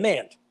have the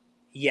demand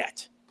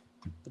yet.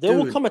 But there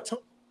will come a time.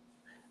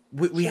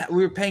 We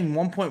were paying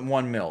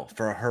 $1.1 million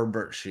for a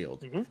Herbert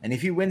shield, and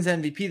if he wins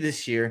MVP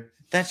this year,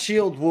 that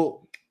shield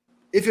will,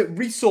 if it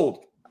resold,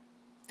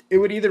 it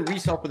would either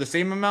resell for the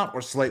same amount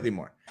or slightly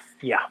more.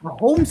 Yeah,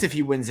 Mahomes, if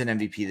he wins an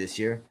MVP this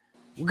year,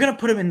 we're gonna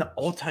put him in the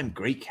all-time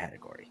great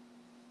category.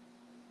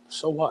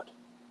 So what?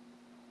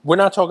 We're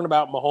not talking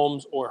about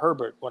Mahomes or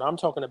Herbert. What I'm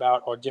talking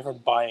about are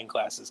different buying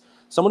classes.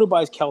 Someone who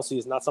buys Kelce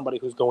is not somebody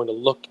who's going to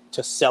look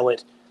to sell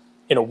it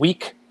in a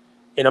week,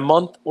 in a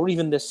month, or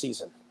even this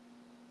season.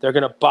 They're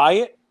going to buy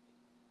it,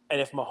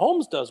 and if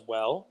Mahomes does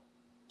well,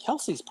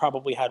 Kelce's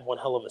probably had one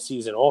hell of a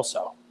season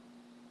also.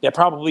 They're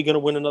probably going to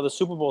win another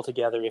Super Bowl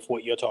together if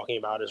what you're talking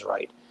about is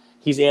right.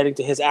 He's adding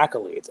to his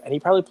accolades, and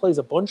he probably plays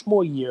a bunch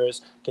more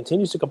years,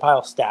 continues to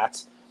compile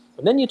stats,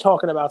 and then you're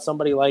talking about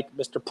somebody like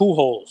Mr.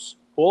 Pujols.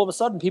 All of a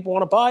sudden, people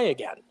want to buy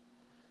again.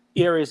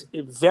 There is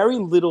very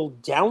little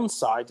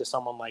downside to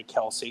someone like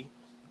Kelce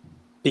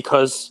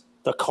because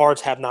the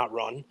cards have not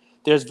run.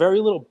 There's very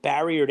little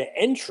barrier to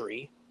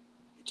entry.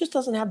 It just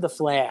doesn't have the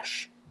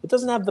flash. It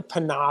doesn't have the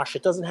panache.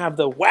 It doesn't have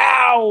the,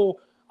 wow,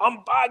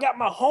 I got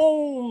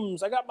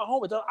Mahomes. I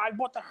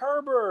bought the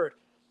Herbert.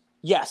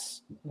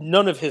 Yes,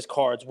 none of his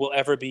cards will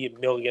ever be $1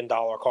 million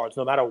cards,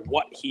 no matter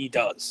what he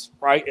does,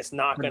 right? It's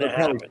not going to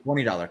happen.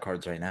 $20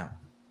 cards right now.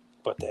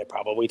 But they're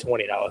probably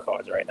 $20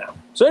 cards right now.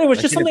 So anyway,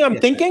 it's just something I'm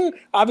thinking.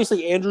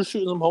 Obviously, Andrew's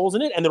shooting some holes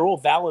in it, and they're all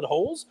valid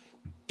holes.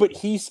 but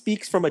he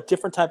speaks from a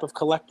different type of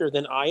collector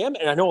than I am,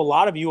 and I know a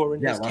lot of you are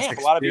in his camp.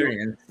 A lot of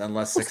you and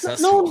less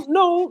successful.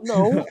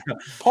 No.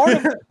 Part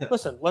of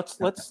listen, let's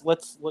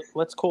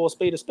call a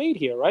spade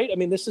here, right? I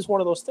mean, this is one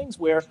of those things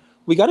where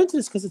we got into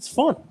this because it's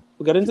fun.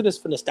 We got into this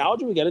for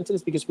nostalgia. We got into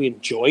this because we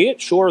enjoy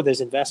it. Sure,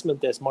 there's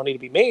investment, there's money to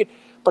be made,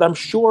 but I'm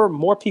sure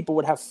more people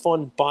would have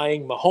fun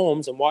buying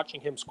Mahomes and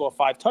watching him score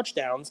 5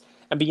 touchdowns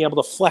and being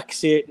able to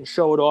flex it and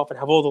show it off and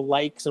have all the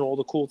likes and all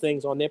the cool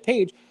things on their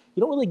page.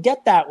 You don't really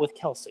get that with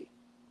Kelsey.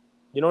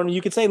 You know what I mean?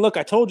 You could say, look,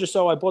 I told you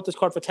so. I bought this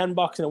card for $10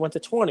 and it went to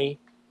 20.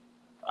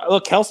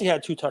 Look, Kelsey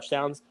had 2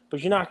 touchdowns,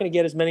 but you're not going to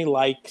get as many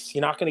likes.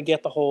 You're not going to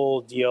get the whole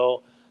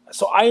deal.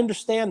 So I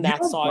understand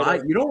that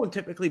side. You don't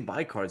typically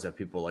buy cards that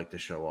people like to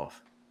show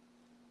off.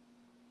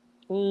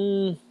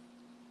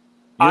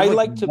 I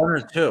like to 1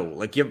 or 2.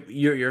 Like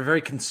you're a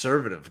very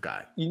conservative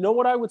guy. You know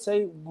what I would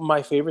say?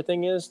 My favorite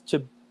thing is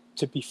to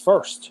be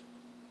first.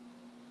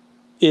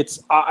 It's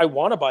I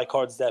want to buy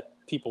cards that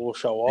people will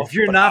show off. If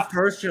you're not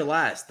first, you're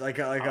last.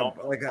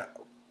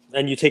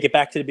 And you take it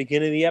back to the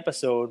beginning of the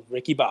episode,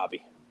 Ricky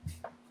Bobby.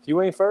 If you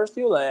ain't first,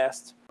 you're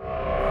last.